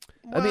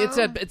 Well, I mean,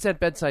 it's that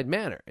bedside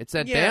manner. It's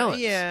that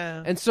balance.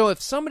 Yeah. And so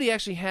if somebody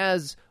actually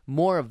has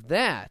more of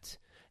that,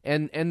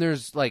 and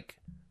there's like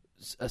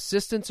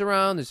assistants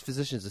around, there's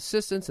physicians'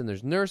 assistants, and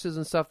there's nurses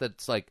and stuff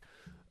that's like,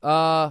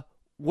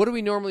 what do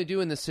we normally do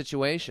in this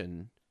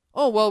situation?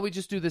 Oh, well, we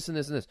just do this and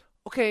this and this.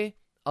 Okay,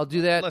 I'll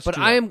do that.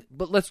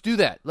 But let's do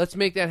that. Let's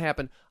make that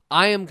happen.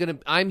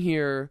 I'm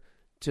here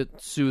to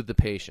soothe the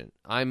patient.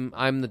 I'm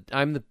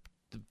the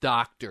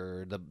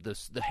doctor,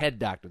 the head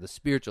doctor, the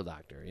spiritual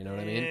doctor. You know what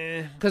I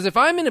mean? Because if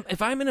I'm in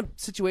a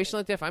situation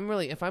like that, if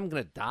I'm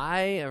gonna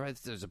die, or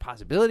if there's a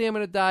possibility I'm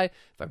gonna die,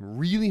 if I'm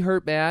really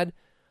hurt bad,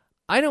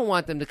 I don't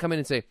want them to come in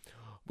and say,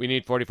 we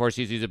need 44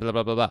 cc's, blah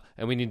blah blah blah,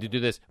 and we need to do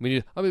this.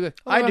 I'll be like,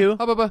 I do.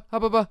 What the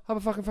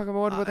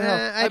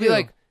hell? I'd be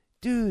like,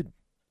 dude,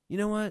 you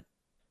know what?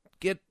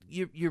 Get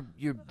your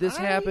this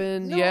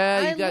happened.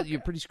 No, you're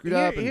pretty screwed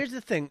up. Here's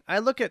the thing. I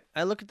look at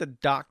the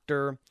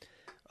doctor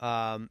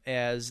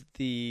as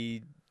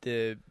the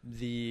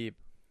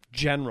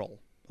general.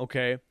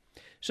 Okay,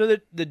 so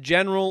that the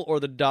general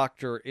or the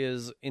doctor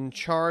is in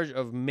charge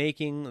of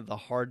making the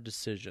hard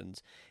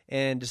decisions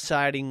and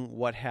deciding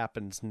what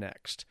happens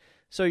next.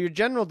 So your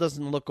general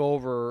doesn't look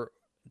over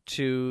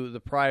to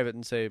the private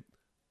and say,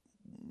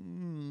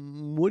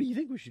 "What do you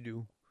think we should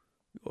do?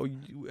 Oh,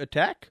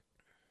 attack."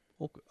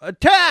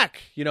 Attack!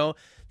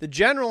 The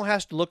general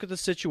has to look at the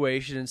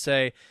situation and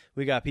say,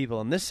 we got people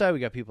on this side,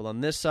 we got people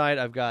on this side,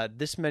 I've got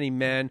this many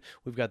men,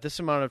 we've got this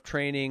amount of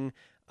training,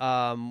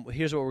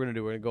 here's what we're going to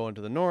do. We're going to go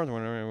into the north,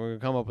 we're going to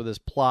come up with this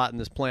plot and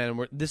this plan,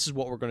 and this is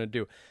what we're going to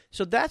do.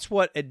 So that's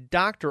what a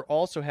doctor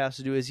also has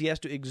to do, is he has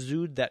to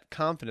exude that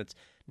confidence.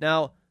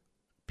 Now,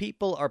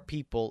 people are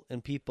people,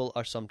 and people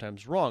are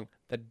sometimes wrong.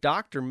 The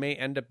doctor may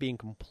end up being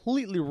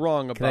completely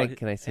wrong about...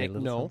 Can I say a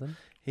little something?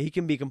 He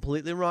can be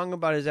completely wrong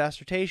about his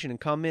assertion and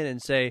come in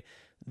and say,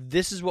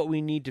 this is what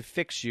we need to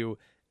fix you.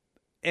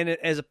 And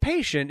as a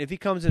patient, if he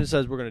comes in and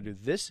says, we're going to do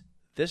this,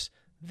 this,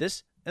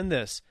 this, and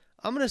this,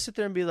 I'm going to sit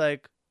there and be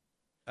like,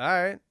 all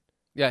right.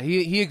 Yeah,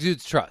 he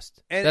exudes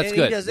trust. That's and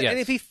good. He does, yes. And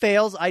if he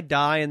fails, I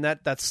die, and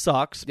that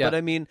sucks. Yeah. But,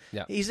 I mean,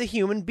 he's a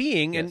human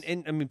being. Yes.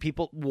 And I mean,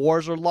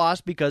 wars are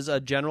lost because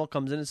a general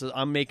comes in and says,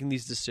 I'm making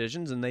these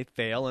decisions, and they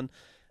fail, and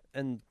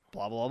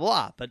blah, blah,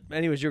 blah. But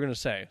anyways, you're going to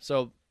say.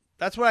 So...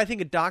 that's what I think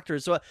a doctor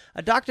is. So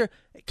a doctor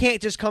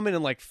can't just come in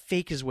and like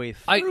fake his way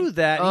through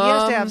that. He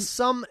has to have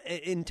some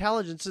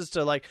intelligence as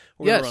to like,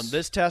 we're going to run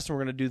this test and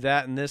we're going to do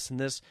that and this and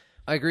this.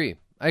 I agree.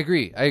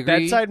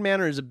 Bedside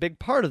manner is a big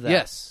part of that.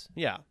 Yes.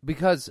 Yeah.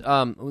 Because,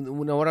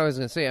 what I was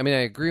going to say, I mean, I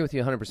agree with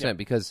you 100%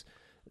 because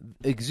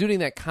exuding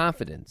that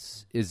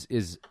confidence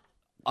is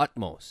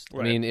utmost.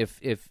 Right. I mean,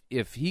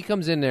 if he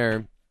comes in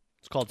there,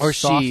 it's called or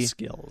soft she,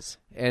 skills.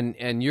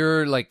 And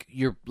you're like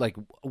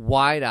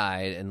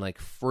wide-eyed and like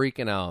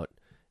freaking out,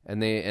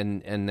 and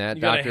that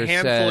you doctor got a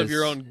handful says, of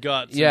your own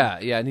guts. Yeah,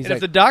 and he's and like,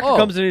 if the doctor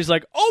comes in, he's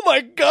like, "Oh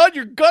my God,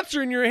 your guts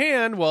are in your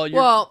hand."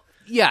 Well,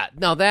 Yeah,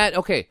 now that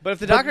okay, but if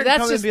the doctor that's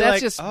comes just, in and be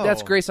that's like,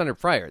 that's grace under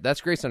fire.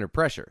 That's grace under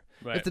pressure.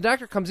 Right. If the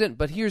doctor comes in,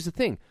 but here's the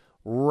thing: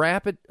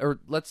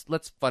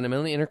 let's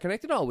fundamentally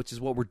interconnect it all, which is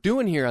what we're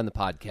doing here on the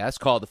podcast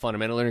called the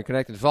Fundamental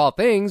Interconnected of All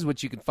Things,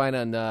 which you can find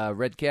on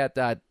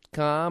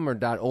redcat.com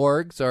or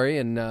 .org. Sorry,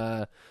 and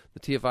the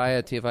TFI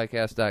at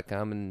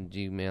TFIcast.com and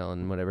Gmail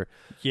and whatever.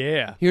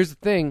 Yeah. Here's the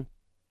thing.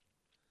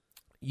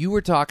 You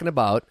were talking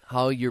about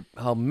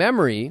how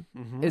memory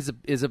is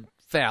a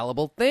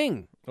fallible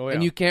thing,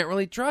 and you can't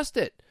really trust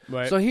it.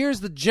 Right. So here's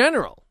the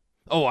general.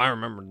 Oh, I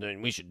remember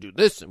then we should do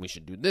this and we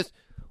should do this.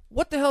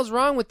 What the hell's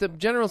wrong with the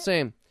general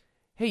saying,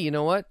 hey, you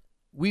know what?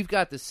 We've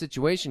got this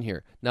situation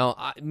here.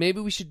 Now, maybe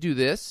we should do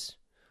this,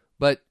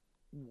 but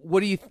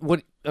you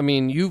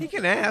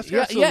can ask.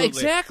 Yeah,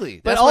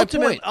 exactly. But That's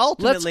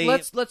ultimately,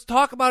 let's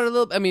talk about it a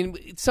little. I mean,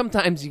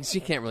 sometimes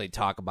you can't really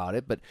talk about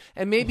it,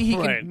 and maybe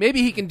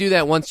he can do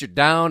that once you're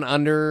down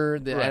under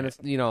the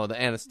the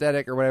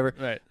anesthetic or whatever.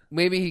 Right.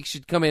 Maybe he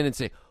should come in and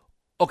say,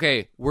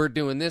 okay, we're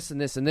doing this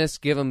and this and this.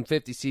 Give him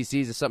 50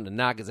 cc's of something to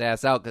knock his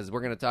ass out because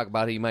we're going to talk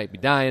about he might be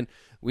dying.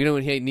 We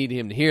don't need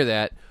him to hear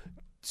that.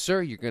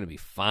 Sir, you're going to be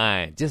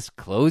fine. Just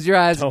close your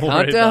eyes and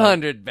count to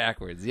 100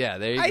 backwards. Yeah,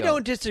 there you go. I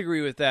don't disagree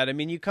with that. I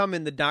mean, you come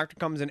in, the doctor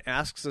comes and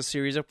asks a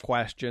series of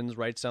questions,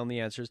 writes down the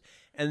answers,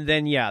 and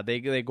then,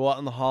 they go out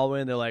in the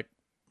hallway and they're like,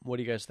 what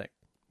do you guys think?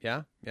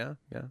 Yeah?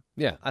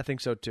 I think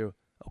so, too.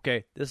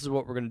 Okay, this is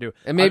what we're going to do.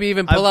 And maybe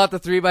even pull out the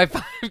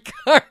 3x5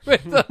 card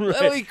with the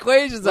little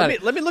equations on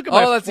it. Let me look at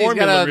my formula. He's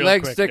got a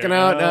leg quick sticking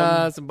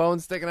out, some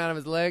bones sticking out of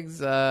his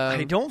legs.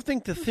 I don't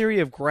think the theory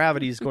of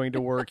gravity is going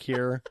to work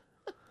here.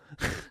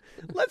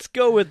 Let's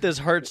go with this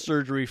heart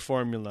surgery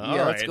formula.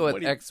 Yeah, let's go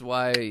with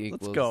XY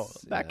equals. Let's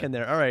go. Back in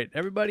there. All right,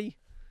 everybody.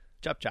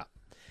 Chop, chop.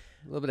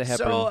 A little bit of heparin.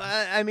 So,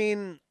 I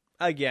mean,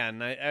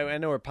 again, I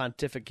know we're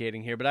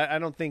pontificating here, but I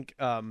don't think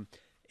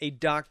a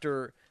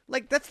doctor...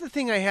 Like, that's the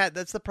thing I had.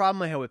 That's the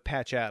problem I had with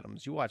Patch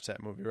Adams. You watched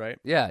that movie, right?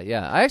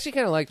 Yeah. I actually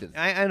kind of liked it.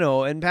 I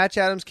know. And Patch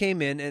Adams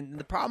came in, and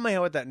the problem I had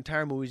with that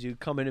entire movie is you'd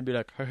come in and be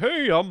like,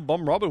 hey, I'm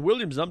Robin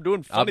Williams. I'm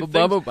doing funny things.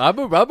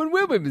 I'm Robin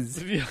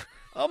Williams.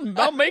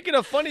 I'm making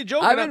a funny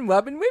joke. I'm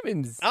Robin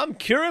Williams. I'm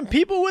curing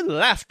people with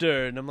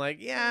laughter. And I'm like,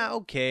 yeah,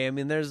 okay. I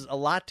mean, there's a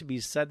lot to be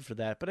said for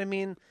that. But I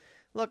mean,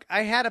 look,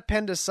 I had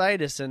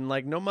appendicitis, and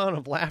like no amount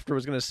of laughter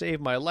was going to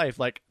save my life.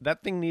 Like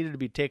that thing needed to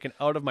be taken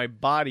out of my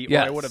body, or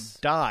I would have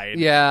died.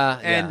 Yeah,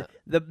 and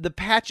the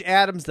Patch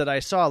Adams that I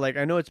saw, like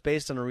I know it's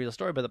based on a real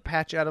story, but the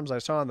Patch Adams I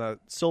saw on the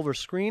silver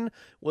screen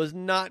was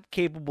not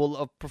capable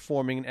of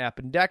performing an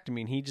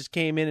appendectomy. And he just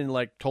came in and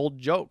like told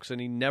jokes, and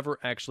he never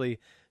actually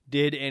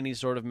did any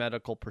sort of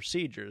medical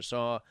procedure.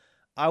 So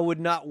I would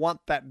not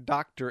want that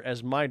doctor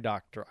as my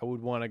doctor. I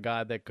would want a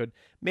guy that could,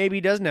 maybe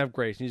he doesn't have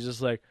grace, and he's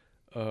just like,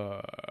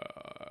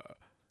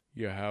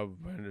 you have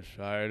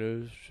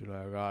appendicitis, and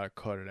I gotta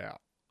cut it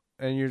out.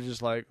 And you're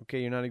just like,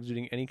 okay, you're not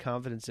exuding any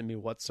confidence in me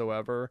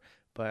whatsoever,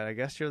 but I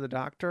guess you're the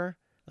doctor.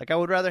 Like, I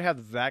would rather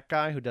have that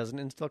guy who doesn't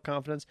instill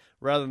confidence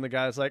rather than the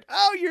guy that's like,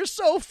 oh, you're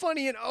so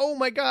funny, and oh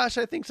my gosh,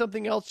 I think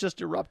something else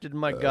just erupted in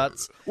my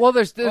guts. Well,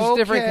 there's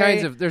different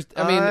kinds of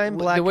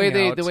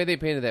the way they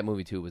painted that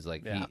movie too was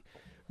like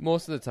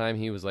most of the time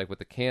he was like with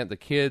the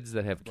kids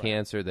that have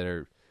cancer that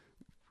are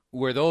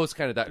where those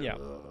kind of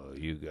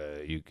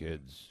you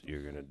kids,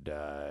 you're gonna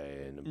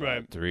die in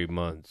about 3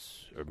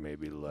 months or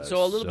maybe less.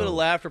 So a little bit of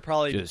laughter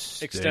probably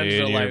extends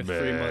their life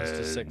 3 months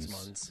to 6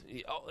 months.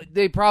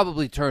 They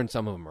probably turned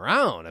some of them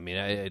around. I mean,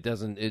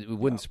 it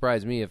wouldn't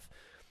surprise me if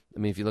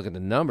you look at the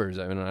numbers.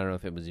 I mean, I don't know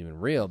if it was even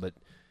real, but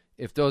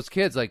if those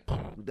kids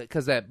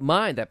because that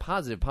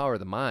positive power of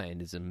the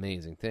mind is an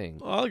amazing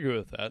thing. I'll agree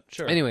with that.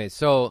 Sure. Anyway,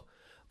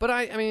 but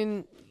I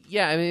mean,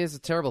 it's a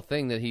terrible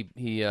thing that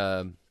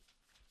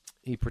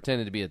he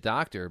pretended to be a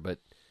doctor, but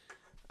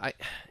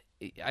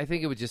I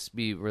think it would just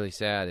be really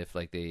sad if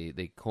like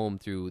they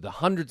combed through the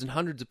hundreds and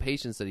hundreds of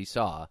patients that he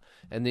saw,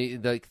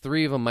 and like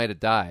 3 of them might have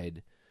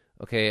died.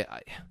 Okay,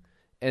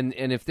 and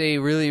if they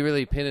really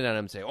really pin it on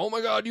him, and say, "Oh my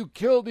God, you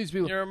killed these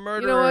people! You're a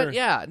murderer." You know what?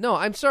 Yeah, no,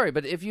 I'm sorry,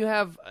 but if you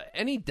have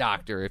any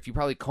doctor, if you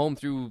probably comb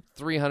through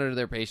 300 of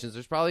their patients,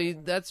 that's probably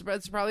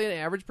an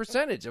average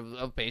percentage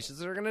of patients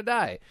that are going to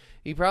die.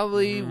 He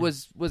probably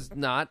was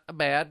not a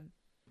bad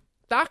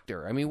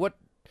doctor. I mean, what?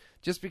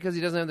 Just because he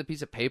doesn't have the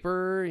piece of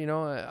paper,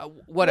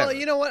 whatever. Well,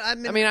 you know what?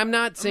 I'm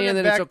not saying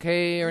that it's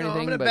okay or anything.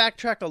 I'm going to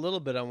backtrack a little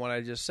bit on what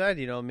I just said.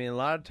 I mean, a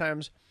lot of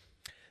times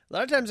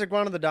I go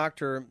on to the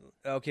doctor.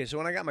 Okay, so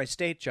when I got my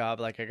state job,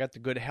 like I got the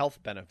good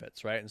health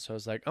benefits, right? And so I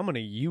was like, I'm going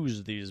to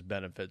use these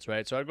benefits,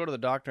 right? So I'd go to the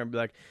doctor and be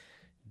like,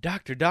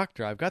 Doctor,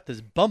 I've got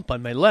this bump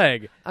on my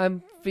leg.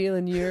 I'm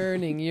feeling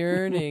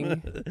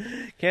yearning.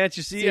 Can't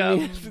you see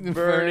I'm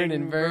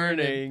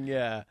burning?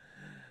 Yeah.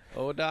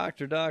 Oh,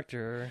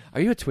 doctor.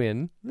 Are you a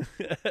twin?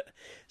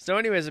 So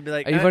anyways, I'd be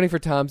like... Are you voting for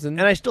Thompson?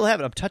 And I still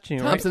have it. I'm touching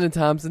it Thompson and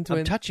Thompson twin?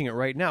 I'm touching it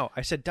right now.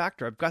 I said,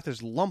 Doctor, I've got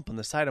this lump on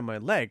the side of my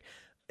leg.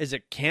 Is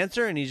it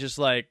cancer? And he's just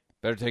like...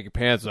 Better take your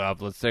pants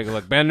off. Let's take a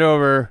look. Bend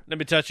over. Let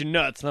me touch your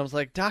nuts. And I was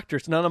like, Doctor,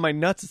 it's not on my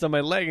nuts. It's on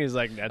my leg. And he's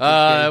like, that's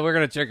okay. We're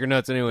going to check your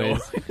nuts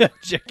anyways.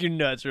 Check your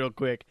nuts real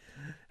quick.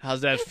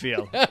 How's that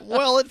feel?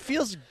 Well, it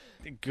feels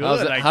good.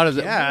 How does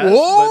it? Guess,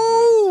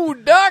 Whoa,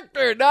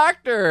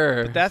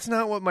 doctor! But that's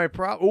not what my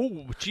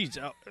problem. Oh, jeez.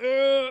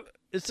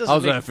 It's just.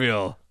 How's that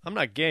feel? I'm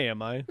not gay,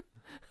 am I?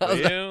 Well, I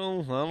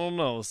don't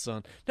know,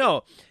 son.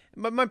 No,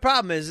 but my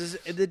problem is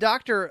the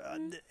doctor.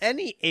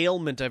 Any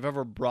ailment I've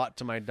ever brought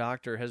to my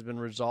doctor has been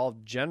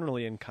resolved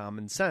generally in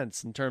common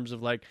sense. In terms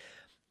of like,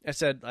 I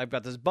said, I've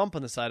got this bump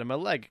on the side of my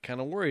leg. It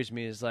kind of worries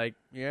me. It's like,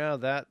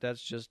 yeah,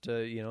 that's just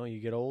you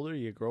get older,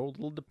 you grow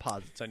little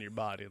deposits on your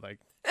body, like.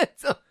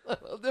 It's a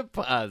little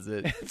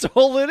deposit. That's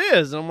all it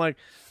is. And I'm like,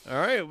 all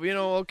right,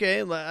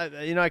 okay.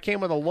 I came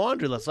with a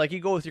laundry list. Like you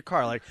go with your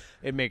car. Like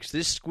it makes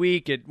this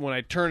squeak. When I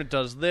turn, it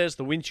does this.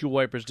 The windshield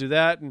wipers do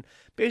that. And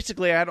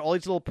basically, I had all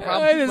these little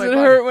problems. Why does it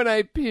hurt when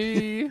I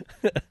pee?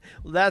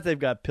 Well, that they've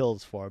got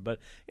pills for. But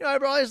I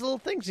brought all these little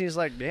things. And he's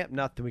like, yeah,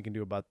 nothing we can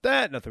do about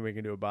that. Nothing we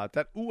can do about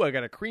that. Ooh, I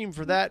got a cream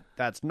for that.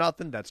 That's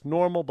nothing. That's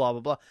normal. Blah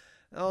blah blah.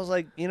 And I was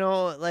like,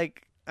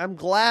 I'm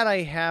glad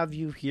I have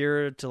you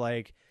here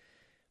to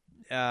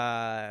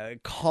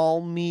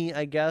calm me,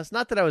 I guess.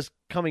 Not that I was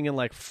coming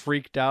in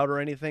freaked out or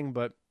anything,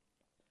 but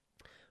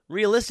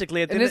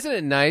realistically, isn't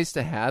it nice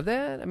to have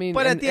that? I mean,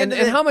 but at the end,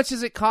 and how much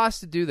does it cost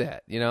to do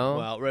that?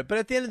 Well, right. But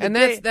at the end of the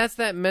day, that's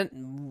that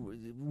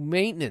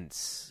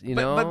maintenance.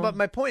 But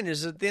my point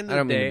is, at the end of the day, I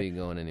don't mean to be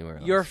going anywhere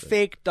else. Your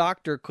fake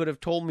doctor could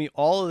have told me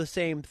all of the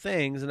same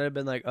things, and I'd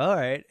been like, all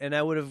right, and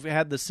I would have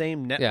had the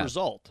same net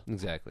result.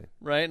 Exactly.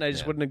 Right, and I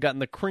just wouldn't have gotten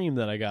the cream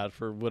that I got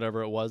for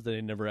whatever it was that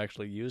I never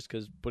actually used,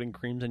 because putting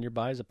creams in your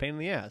body is a pain in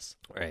the ass.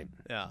 Right.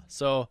 Yeah.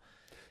 So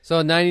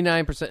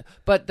 99%.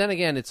 But then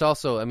again, it's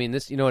also, I mean,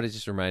 this. You know what it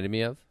just reminded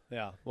me of?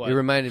 Yeah. What? It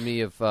reminded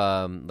me of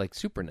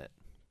SuperNet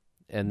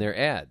and their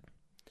ad.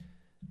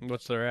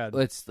 What's their ad?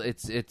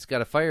 It's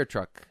got a fire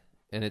truck,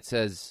 and it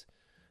says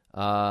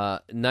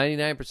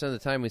 99% of the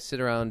time we sit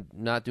around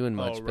not doing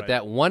much, but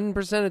that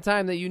 1% of the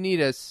time that you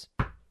need us,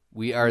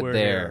 we're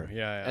there.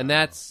 Yeah. And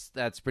that's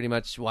pretty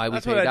much why we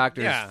pay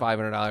doctors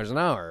 $500 an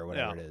hour or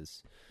whatever it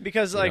is.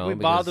 Because we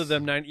bother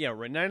them.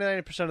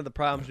 99% of the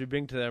problems we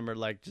bring to them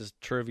are just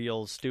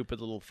trivial, stupid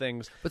little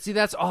things. But see,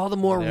 that's all the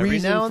more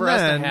reason for us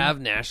to have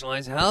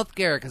nationalized health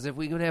care. Because if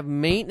we could have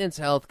maintenance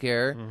health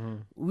care,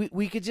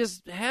 we could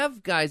just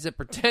have guys that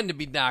pretend to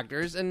be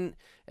doctors and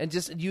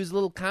just use a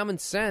little common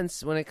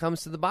sense when it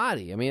comes to the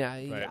body. I mean,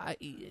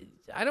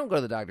 I don't go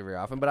to the doctor very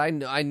often, but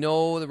I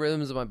know the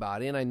rhythms of my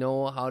body, and I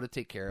know how to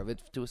take care of it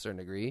to a certain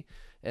degree.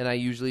 And I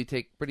usually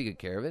take pretty good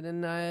care of it,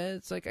 and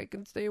it's like I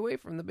can stay away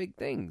from the big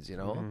things,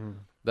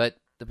 But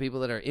the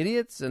people that are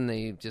idiots and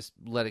they just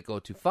let it go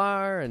too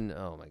far, and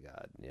oh my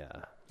God,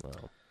 yeah.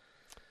 Well,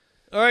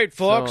 all right,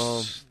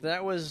 folks,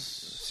 that was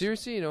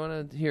seriously. You don't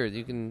want to hear it?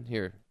 You can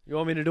hear. You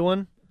want me to do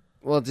one?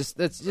 Well, just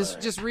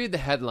read the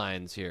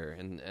headlines here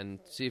and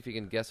see if you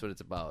can guess what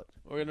it's about.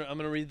 I'm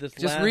gonna read this.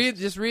 Just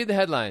read the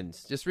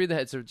headlines. Just read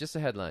the So just a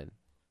headline.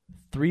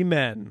 3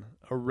 men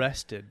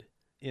arrested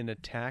in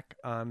attack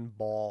on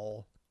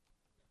ball.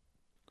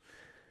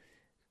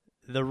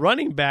 The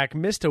running back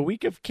missed a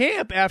week of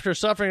camp after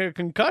suffering a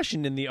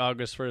concussion in the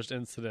August 1st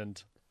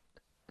incident.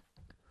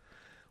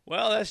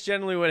 Well, that's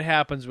generally what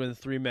happens when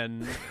 3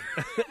 men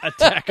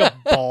attack a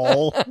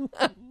ball. Doesn't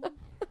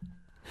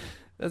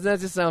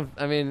that just sound?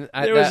 I mean,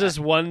 there was this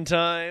one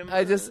time.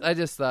 I just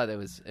thought it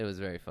was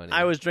very funny.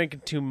 I was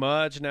drinking too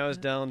much, and I was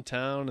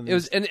downtown, and it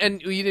was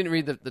and you didn't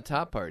read the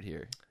top part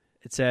here.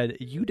 It said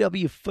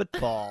UW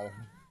football.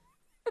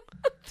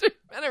 3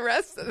 men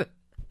arrested.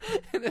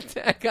 An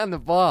attack on the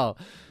ball.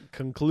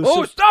 Conclusive.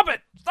 Oh, stop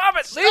it!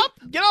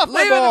 Get off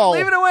my ball!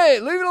 Leave it away!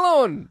 Leave it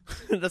alone!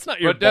 That's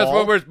not your ball. But that's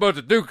what we're supposed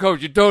to do,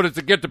 Coach. You told us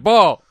to get the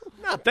ball.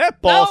 Not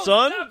that ball,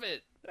 son. Stop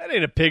it! That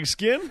ain't a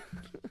pigskin.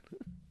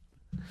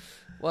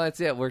 Well,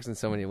 it works in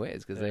so many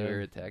ways because they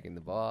were attacking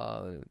the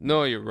ball.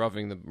 No, you're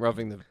roughing the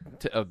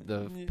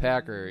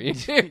packer.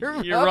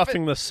 You're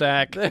roughing the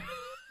sack. They're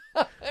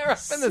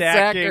roughing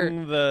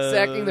sacking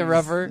the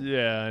rougher.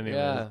 Yeah, anyway.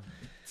 Yeah.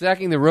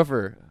 Sacking the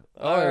roofer.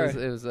 Right.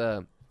 It was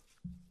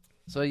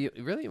So you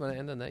really want to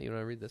end on that? You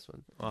want to read this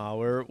one?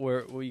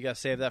 You got to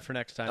save that for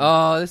next time.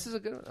 Oh, this is a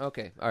good one.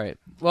 Okay, all right.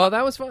 Well,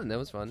 that was fun.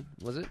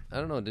 Was it? I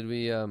don't know. Did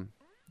we? I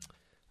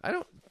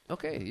don't.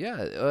 Okay,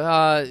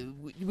 yeah.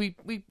 We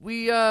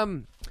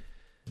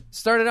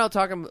started out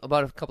talking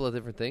about a couple of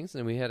different things,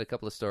 and we had a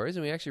couple of stories,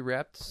 and we actually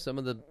wrapped some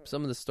of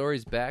the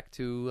stories back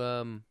to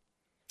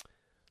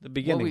the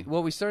beginning.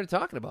 What we started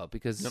talking about,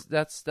 because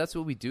that's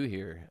what we do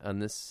here on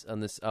this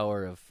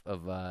hour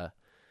of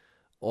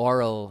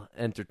oral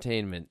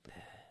entertainment.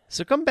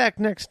 So come back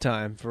next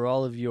time for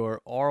all of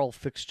your oral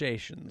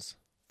fixations.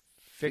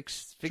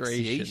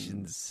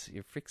 Fixations.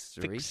 Your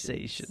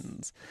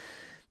fixations.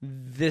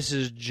 This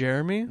is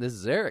Jeremy. This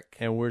is Eric.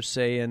 And we're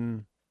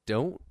saying,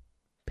 don't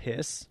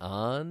piss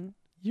on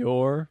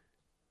your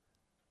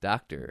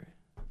doctor.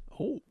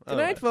 Oh. Good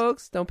night,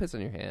 folks. Don't piss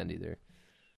on your hand either.